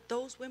 But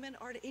those women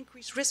are at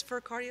increased risk for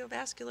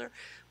cardiovascular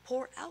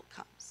poor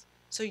outcomes.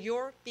 So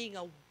you're being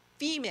a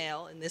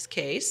female in this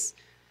case,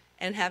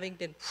 and having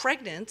been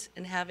pregnant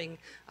and having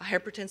a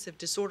hypertensive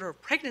disorder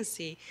of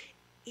pregnancy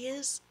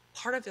is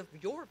part of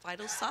your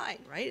vital sign,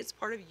 right? It's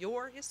part of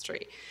your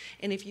history.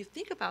 And if you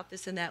think about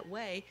this in that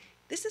way,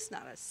 this is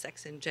not a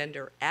sex and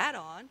gender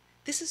add-on.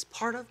 This is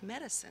part of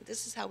medicine.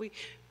 This is how we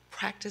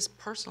practice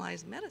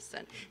personalized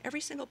medicine.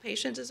 Every single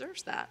patient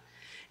deserves that.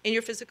 In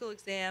your physical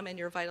exam and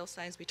your vital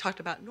signs, we talked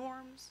about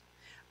norms,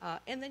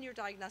 and then your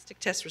diagnostic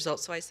test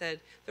results. So I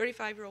said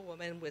 35-year-old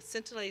woman with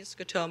scintillating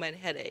scotoma and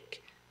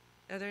headache.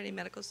 Are there any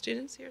medical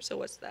students here? So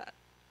what's that?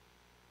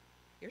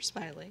 You're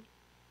smiling.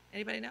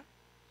 Anybody know?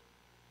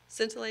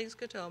 Scintillating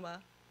scotoma,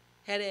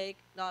 headache,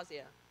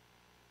 nausea.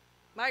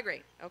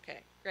 Migraine.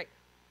 Okay, great.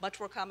 Much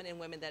more common in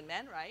women than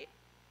men, right?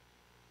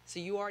 So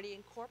you already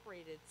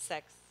incorporated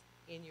sex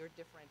in your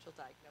differential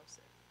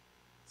diagnosis.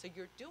 So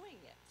you're doing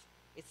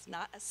it. It's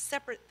not a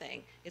separate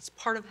thing. It's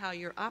part of how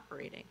you're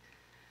operating.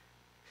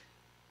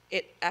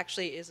 It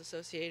actually is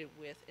associated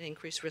with an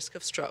increased risk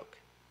of stroke.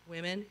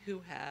 Women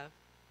who have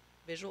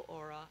visual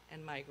aura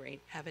and migraine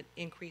have an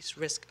increased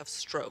risk of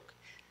stroke.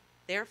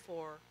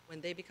 Therefore, when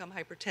they become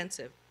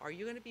hypertensive, are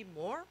you going to be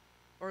more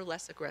or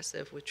less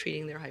aggressive with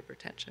treating their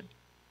hypertension?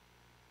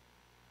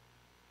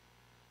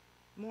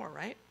 More,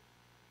 right?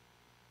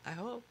 I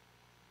hope.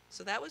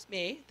 So that was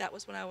me. That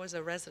was when I was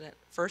a resident,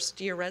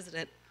 first-year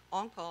resident,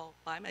 on call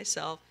by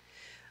myself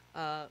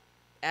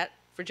at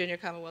Virginia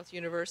Commonwealth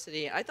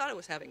University. I thought I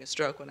was having a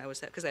stroke when I was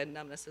there because I had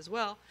numbness as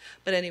well.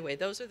 But anyway,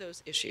 those are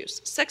those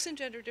issues. Sex and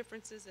gender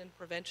differences in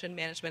prevention,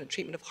 management, and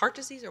treatment of heart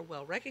disease are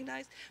well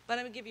recognized, but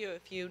I'm going to give you a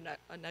few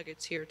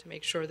nuggets here to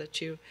make sure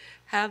that you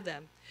have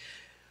them.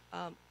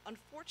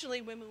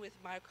 Unfortunately, women with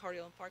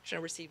myocardial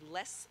infarction receive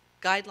less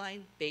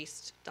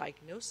guideline-based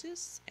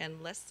diagnosis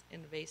and less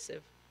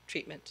invasive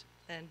treatment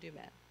than do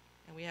men,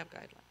 and we have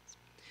guidelines.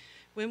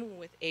 Women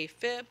with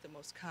AFib, the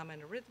most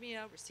common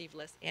arrhythmia, receive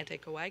less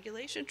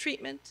anticoagulation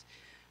treatment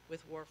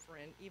with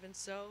warfarin. Even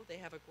so, they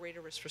have a greater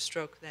risk for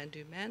stroke than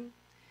do men.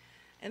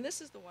 And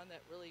this is the one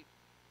that really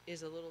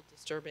is a little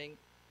disturbing.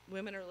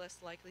 Women are less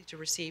likely to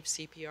receive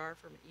CPR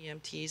from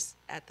EMTs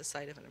at the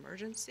site of an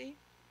emergency.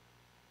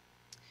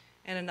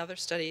 And another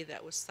study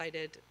that was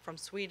cited from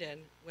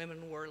Sweden,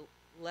 women were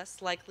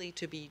less likely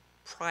to be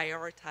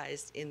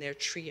prioritized in their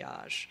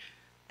triage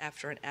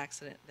after an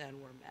accident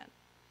than were men.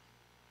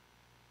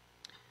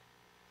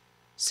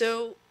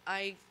 So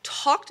I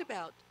talked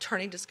about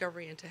turning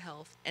discovery into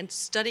health and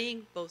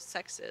studying both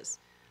sexes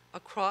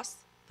across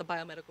the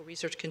biomedical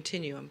research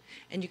continuum.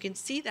 And you can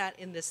see that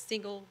in this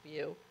single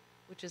view,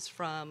 which is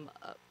from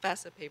a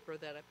FASA paper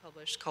that I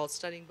published called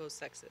Studying Both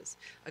Sexes,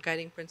 a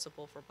Guiding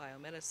Principle for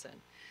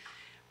Biomedicine.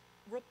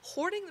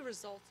 Reporting the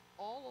results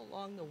all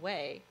along the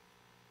way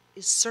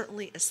is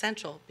certainly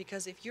essential,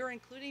 because if you're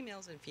including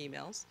males and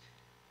females,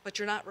 but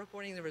you're not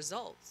reporting the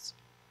results,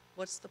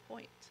 what's the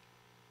point?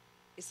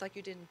 It's like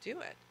you didn't do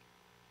it.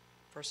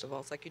 First of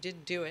all, it's like you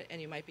didn't do it, and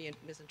you might be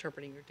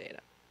misinterpreting your data.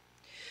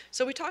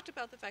 So we talked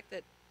about the fact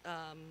that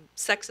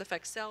sex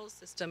affects cells,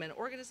 system, and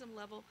organism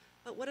level,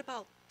 but what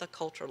about the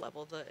culture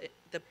level,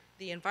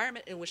 the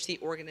environment in which the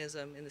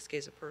organism, in this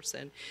case a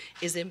person,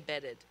 is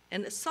embedded?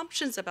 And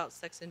assumptions about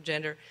sex and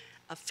gender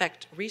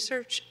affect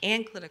research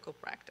and clinical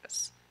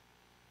practice.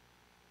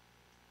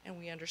 And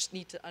we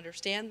need to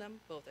understand them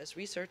both as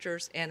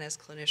researchers and as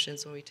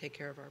clinicians when we take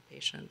care of our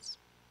patients.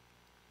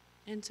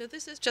 And so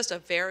this is just a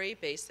very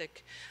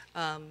basic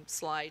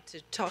slide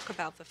to talk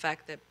about the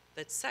fact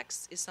that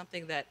sex is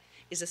something that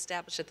is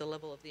established at the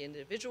level of the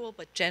individual,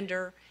 but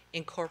gender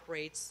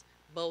incorporates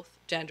both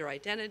gender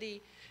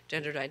identity,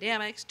 gender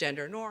dynamics,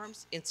 gender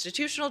norms,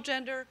 institutional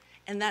gender,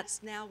 and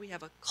that's now we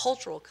have a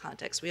cultural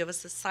context, we have a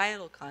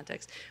societal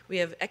context, we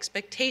have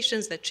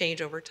expectations that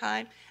change over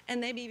time,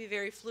 and they may be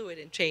very fluid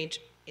and change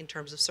in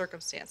terms of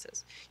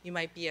circumstances. You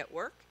might be at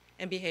work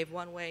and behave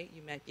one way,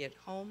 you might be at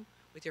home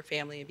with your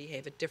family and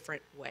behave a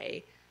different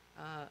way.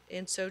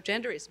 And so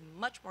gender is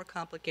much more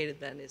complicated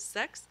than is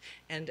sex,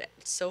 and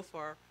so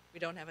far we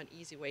don't have an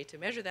easy way to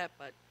measure that,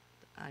 but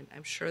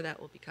I'm sure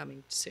that will be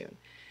coming soon.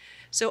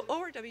 So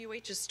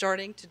ORWH is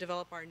starting to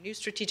develop our new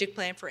strategic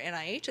plan for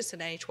NIH. It's an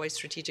NIH-wide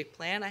strategic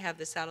plan. I have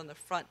this out on the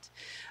front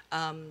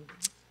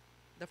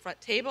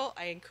table.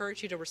 I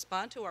encourage you to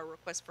respond to our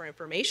request for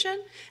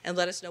information and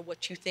let us know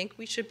what you think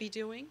we should be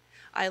doing.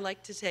 I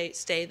like to say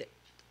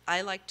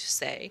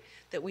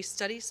that we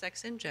study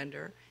sex and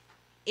gender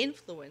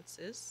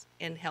influences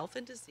in health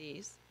and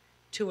disease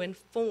to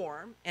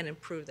inform and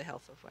improve the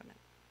health of women.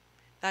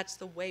 That's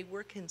the way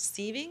we're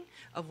conceiving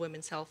of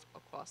women's health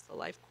across the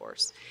life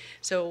course.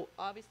 So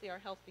obviously our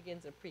health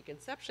begins in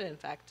preconception, in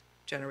fact,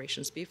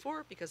 generations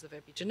before because of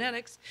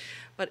epigenetics,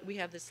 but we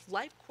have this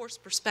life course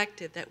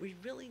perspective that we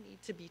really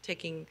need to be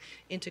taking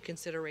into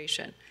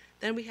consideration.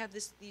 Then we have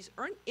these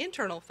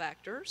internal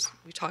factors.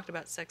 We talked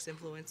about sex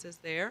influences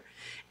there,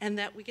 and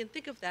that we can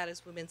think of that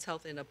as women's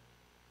health in a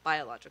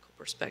biological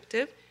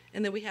perspective.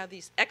 And then we have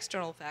these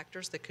external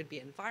factors that could be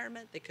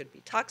environment, they could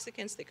be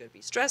toxicants, they could be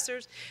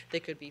stressors,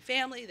 they could be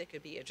family, they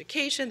could be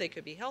education, they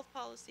could be health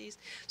policies.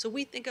 So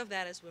we think of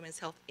that as women's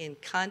health in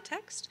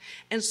context,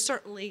 and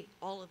certainly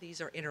all of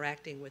these are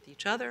interacting with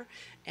each other,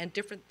 and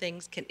different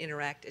things can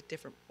interact at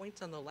different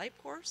points on the life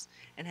course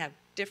and have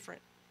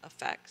different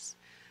effects.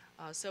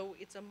 So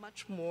it's a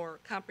much more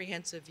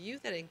comprehensive view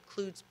that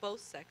includes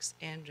both sex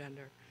and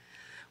gender.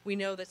 We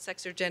know that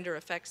sex or gender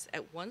effects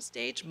at one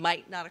stage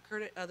might not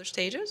occur at other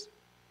stages.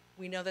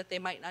 We know that they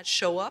might not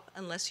show up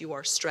unless you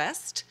are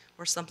stressed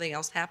or something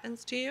else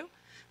happens to you,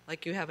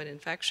 like you have an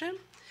infection.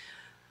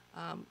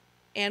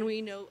 And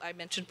we know, I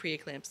mentioned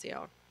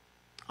preeclampsia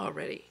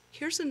already.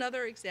 Here's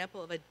another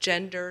example of a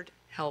gendered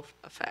health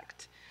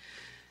effect.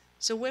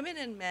 So women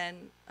and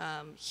men,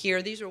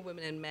 here, these are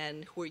women and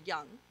men who are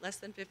young, less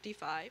than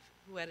 55,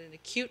 who had an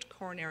acute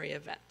coronary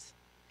event.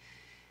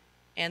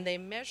 And they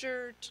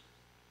measured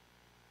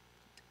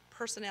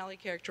personality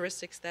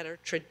characteristics that are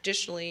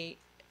traditionally,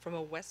 from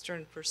a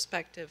Western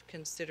perspective,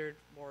 considered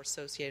more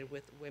associated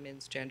with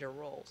women's gender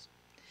roles.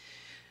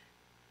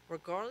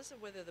 Regardless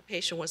of whether the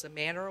patient was a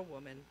man or a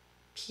woman,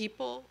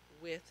 people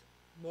with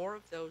more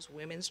of those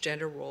women's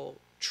gender role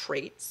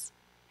traits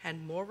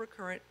had more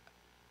recurrent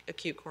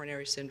acute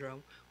coronary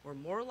syndrome, were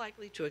more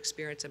likely to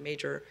experience a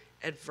major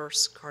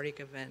adverse cardiac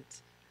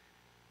event.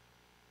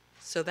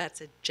 So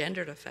that's a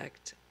gendered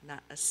effect,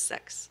 not a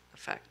sex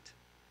effect.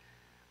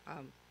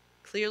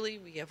 Clearly,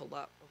 we have a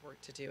lot of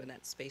work to do in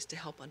that space to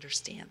help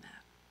understand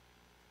that.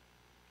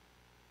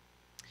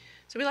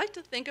 So we like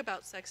to think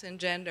about sex and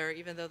gender,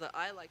 even though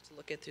I like to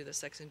look at it through the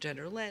sex and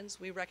gender lens.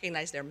 We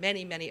recognize there are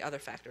many, many other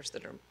factors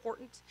that are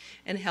important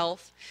in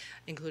health,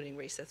 including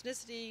race,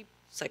 ethnicity,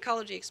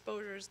 psychology,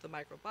 exposures, the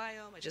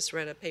microbiome. I just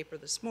read a paper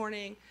this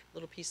morning, a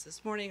little piece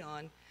this morning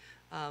on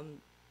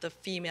the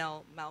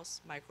female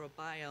mouse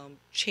microbiome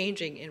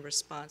changing in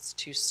response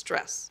to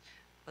stress.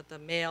 But the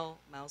male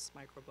mouse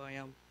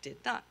microbiome did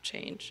not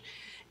change.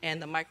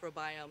 And the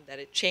microbiome that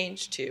it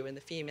changed to in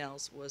the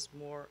females was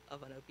more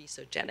of an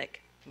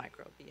obesogenic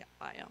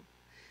microbiome.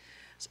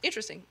 It's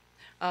interesting.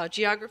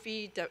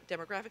 Geography,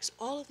 demographics,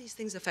 all of these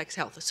things affect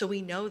health. So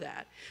we know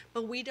that.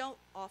 But we don't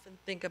often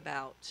think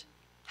about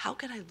how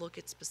can I look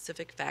at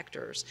specific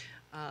factors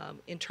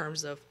in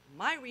terms of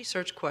my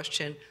research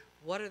question,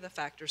 what are the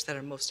factors that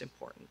are most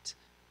important?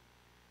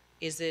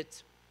 Is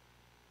it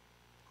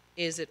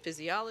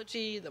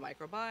physiology, the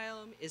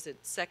microbiome? Is it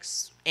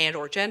sex and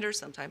or gender?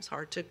 Sometimes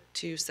hard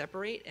to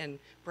separate and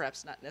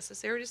perhaps not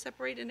necessary to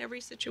separate in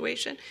every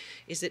situation.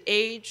 Is it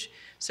age?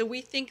 So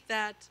we think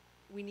that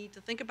we need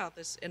to think about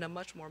this in a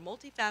much more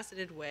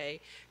multifaceted way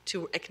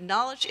to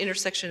acknowledge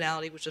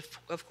intersectionality, which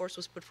of course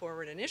was put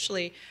forward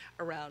initially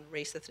around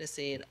race,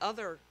 ethnicity, and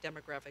other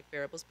demographic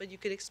variables, but you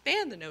could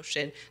expand the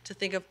notion to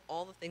think of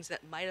all the things that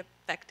might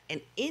affect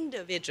an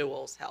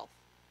individual's health,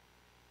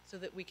 so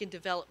that we can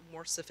develop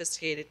more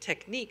sophisticated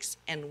techniques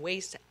and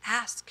ways to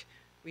ask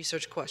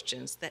research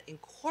questions that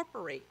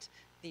incorporate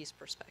these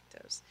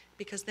perspectives,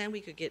 because then we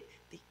could get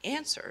the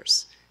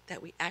answers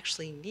that we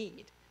actually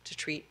need to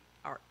treat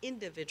our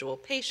individual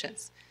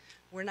patients.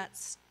 We're not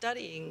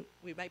studying,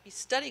 we might be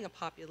studying a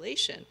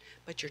population,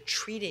 but you're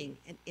treating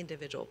an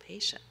individual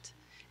patient,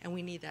 and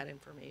we need that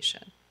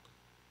information.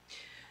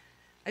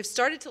 I've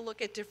started to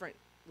look at different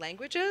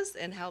languages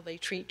and how they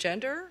treat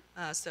gender.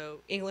 So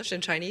English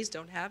and Chinese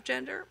don't have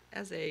gender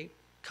as a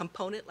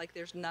component, like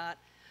there's not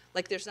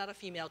a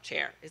female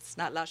chair. It's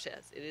not la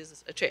chaise, it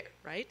is a chair,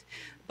 right?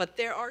 But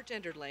there are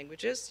gendered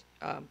languages.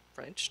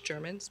 French,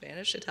 German,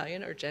 Spanish,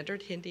 Italian are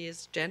gendered. Hindi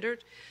is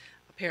gendered.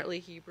 Apparently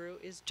Hebrew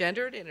is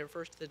gendered, and it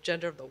refers to the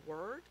gender of the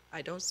word.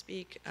 I don't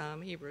speak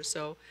Hebrew,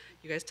 so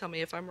you guys tell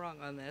me if I'm wrong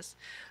on this.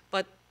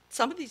 But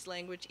some of these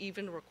languages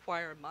even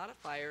require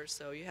modifiers,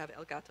 so you have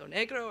el gato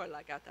negro or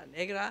la gata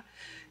negra,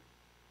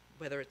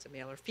 whether it's a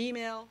male or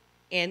female.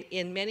 And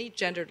in many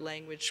gendered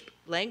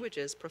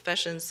languages,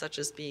 professions such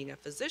as being a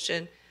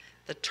physician,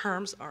 the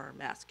terms are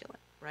masculine,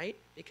 right?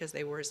 Because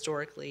they were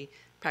historically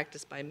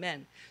practiced by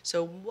men.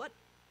 So what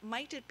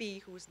might it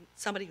be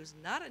somebody who's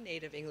not a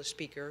native English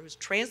speaker, who's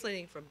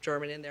translating from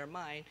German in their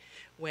mind,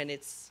 when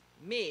it's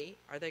me,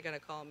 are they going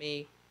to call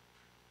me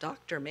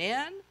Dr.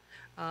 Man?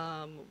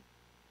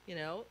 You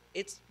know,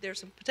 there's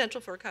some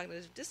potential for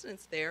cognitive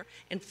dissonance there.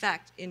 In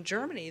fact, in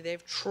Germany,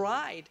 they've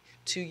tried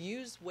to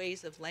use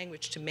ways of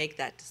language to make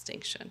that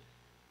distinction.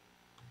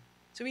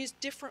 So we use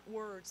different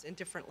words in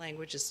different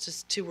languages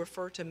just to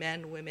refer to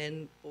men,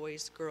 women,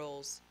 boys,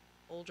 girls,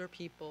 older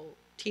people,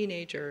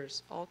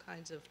 teenagers, all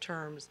kinds of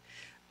terms.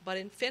 But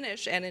in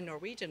Finnish and in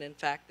Norwegian, in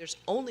fact, there's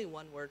only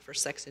one word for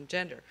sex and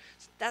gender.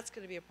 So that's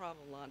going to be a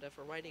problem, Londa,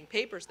 for writing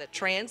papers that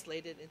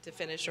translate it into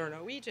Finnish or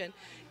Norwegian.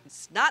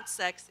 It's not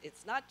sex,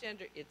 it's not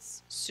gender,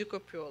 it's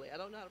sukupuoli. I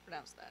don't know how to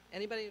pronounce that.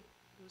 Anybody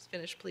who's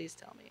Finnish, please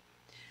tell me.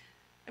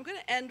 I'm going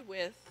to end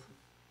with,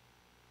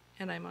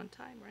 and I'm on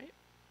time, right?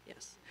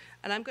 Yes.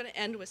 And I'm going to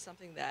end with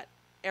something that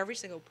every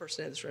single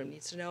person in this room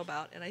needs to know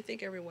about, and I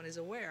think everyone is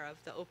aware of,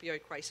 the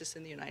opioid crisis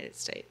in the United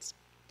States.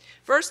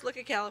 First, look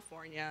at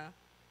California.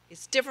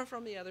 It's different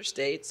from the other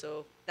states,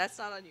 so that's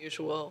not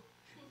unusual.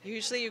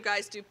 Usually you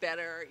guys do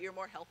better. You're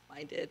more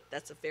health-minded.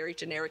 That's a very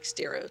generic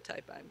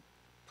stereotype I'm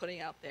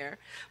putting out there.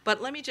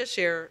 But let me just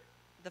share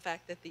the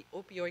fact that the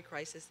opioid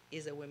crisis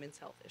is a women's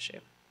health issue.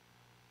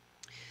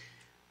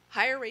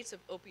 Higher rates of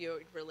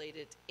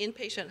opioid-related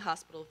inpatient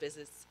hospital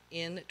visits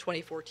in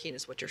 2014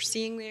 is what you're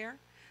seeing there.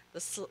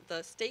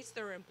 The states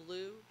that are in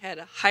blue had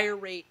a higher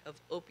rate of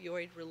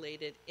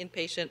opioid-related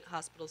inpatient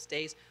hospital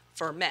stays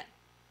for men.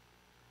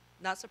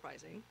 Not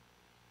surprising.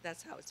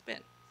 That's how it's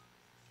been.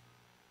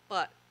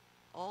 But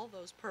all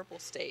those purple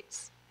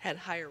states had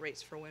higher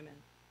rates for women.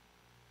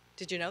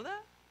 Did you know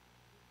that?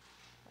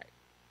 Right.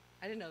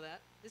 I didn't know that.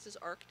 This is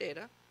ARC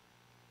data.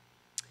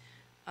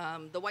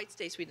 The white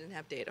states we didn't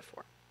have data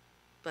for.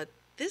 But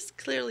this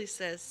clearly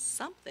says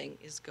something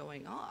is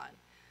going on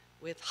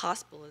with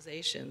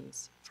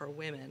hospitalizations for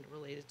women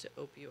related to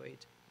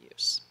opioid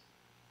use.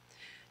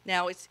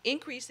 Now, it's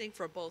increasing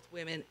for both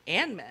women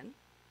and men,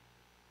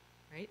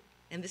 right?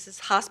 And this is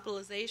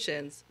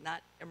hospitalizations,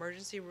 not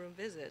emergency room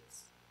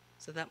visits.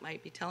 So that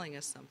might be telling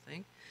us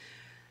something.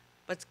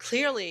 But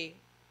clearly,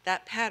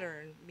 that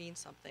pattern means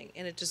something,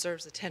 and it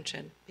deserves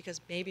attention, because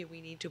maybe we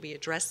need to be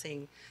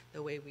addressing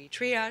the way we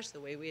triage,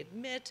 the way we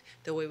admit,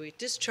 the way we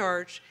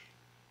discharge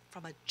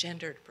from a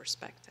gendered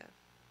perspective.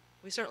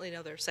 We certainly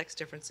know there are sex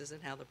differences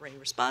in how the brain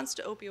responds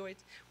to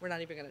opioids. We're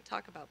not even going to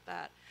talk about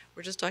that.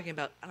 We're just talking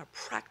about on a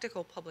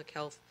practical public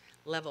health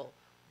level,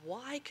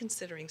 why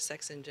considering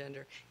sex and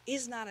gender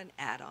is not an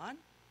add-on.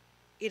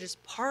 It is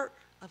part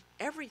of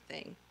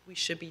everything we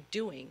should be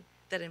doing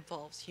that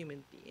involves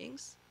human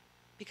beings,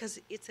 because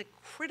it's a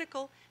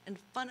critical and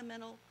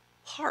fundamental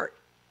part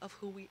of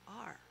who we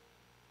are.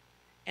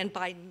 And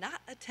by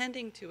not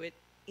attending to it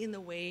in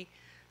the way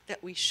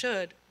that we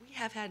should, we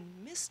have had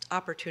missed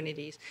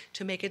opportunities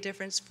to make a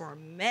difference for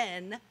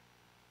men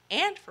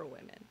and for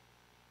women.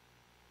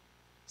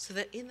 So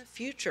that in the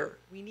future,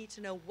 we need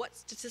to know what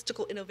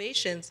statistical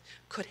innovations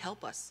could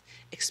help us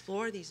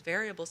explore these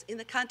variables in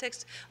the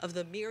context of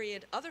the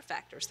myriad other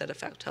factors that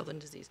affect health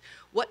and disease.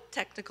 What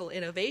technical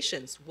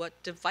innovations,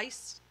 what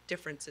device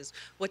differences,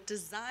 what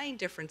design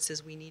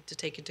differences we need to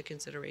take into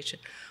consideration,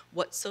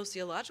 what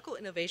sociological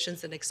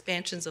innovations and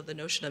expansions of the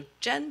notion of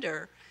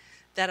gender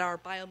that our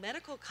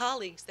biomedical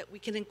colleagues, that we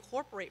can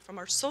incorporate from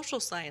our social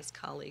science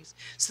colleagues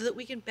so that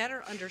we can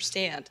better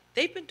understand.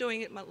 They've been doing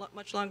it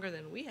much longer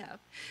than we have,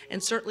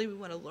 and certainly we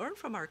want to learn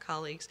from our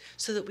colleagues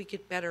so that we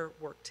could better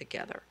work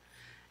together.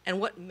 And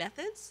what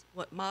methods,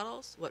 what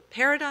models, what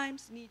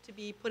paradigms need to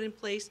be put in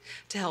place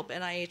to help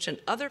NIH and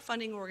other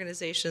funding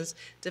organizations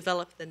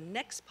develop the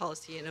next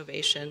policy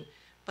innovation,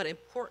 but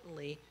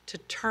importantly, to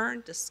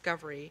turn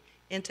discovery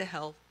into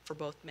health for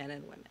both men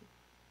and women.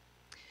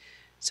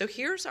 So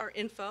here's our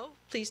info.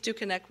 Please do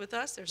connect with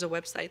us. There's a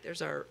website.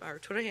 There's our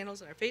Twitter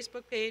handles and our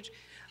Facebook page.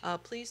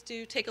 Please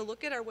do take a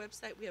look at our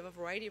website. We have a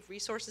variety of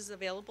resources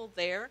available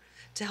there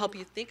to help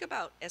you think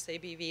about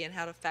SABV and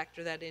how to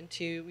factor that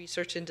into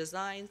research and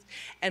designs,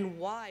 and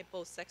why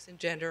both sex and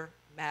gender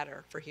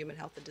matter for human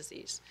health and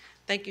disease.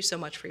 Thank you so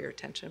much for your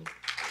attention.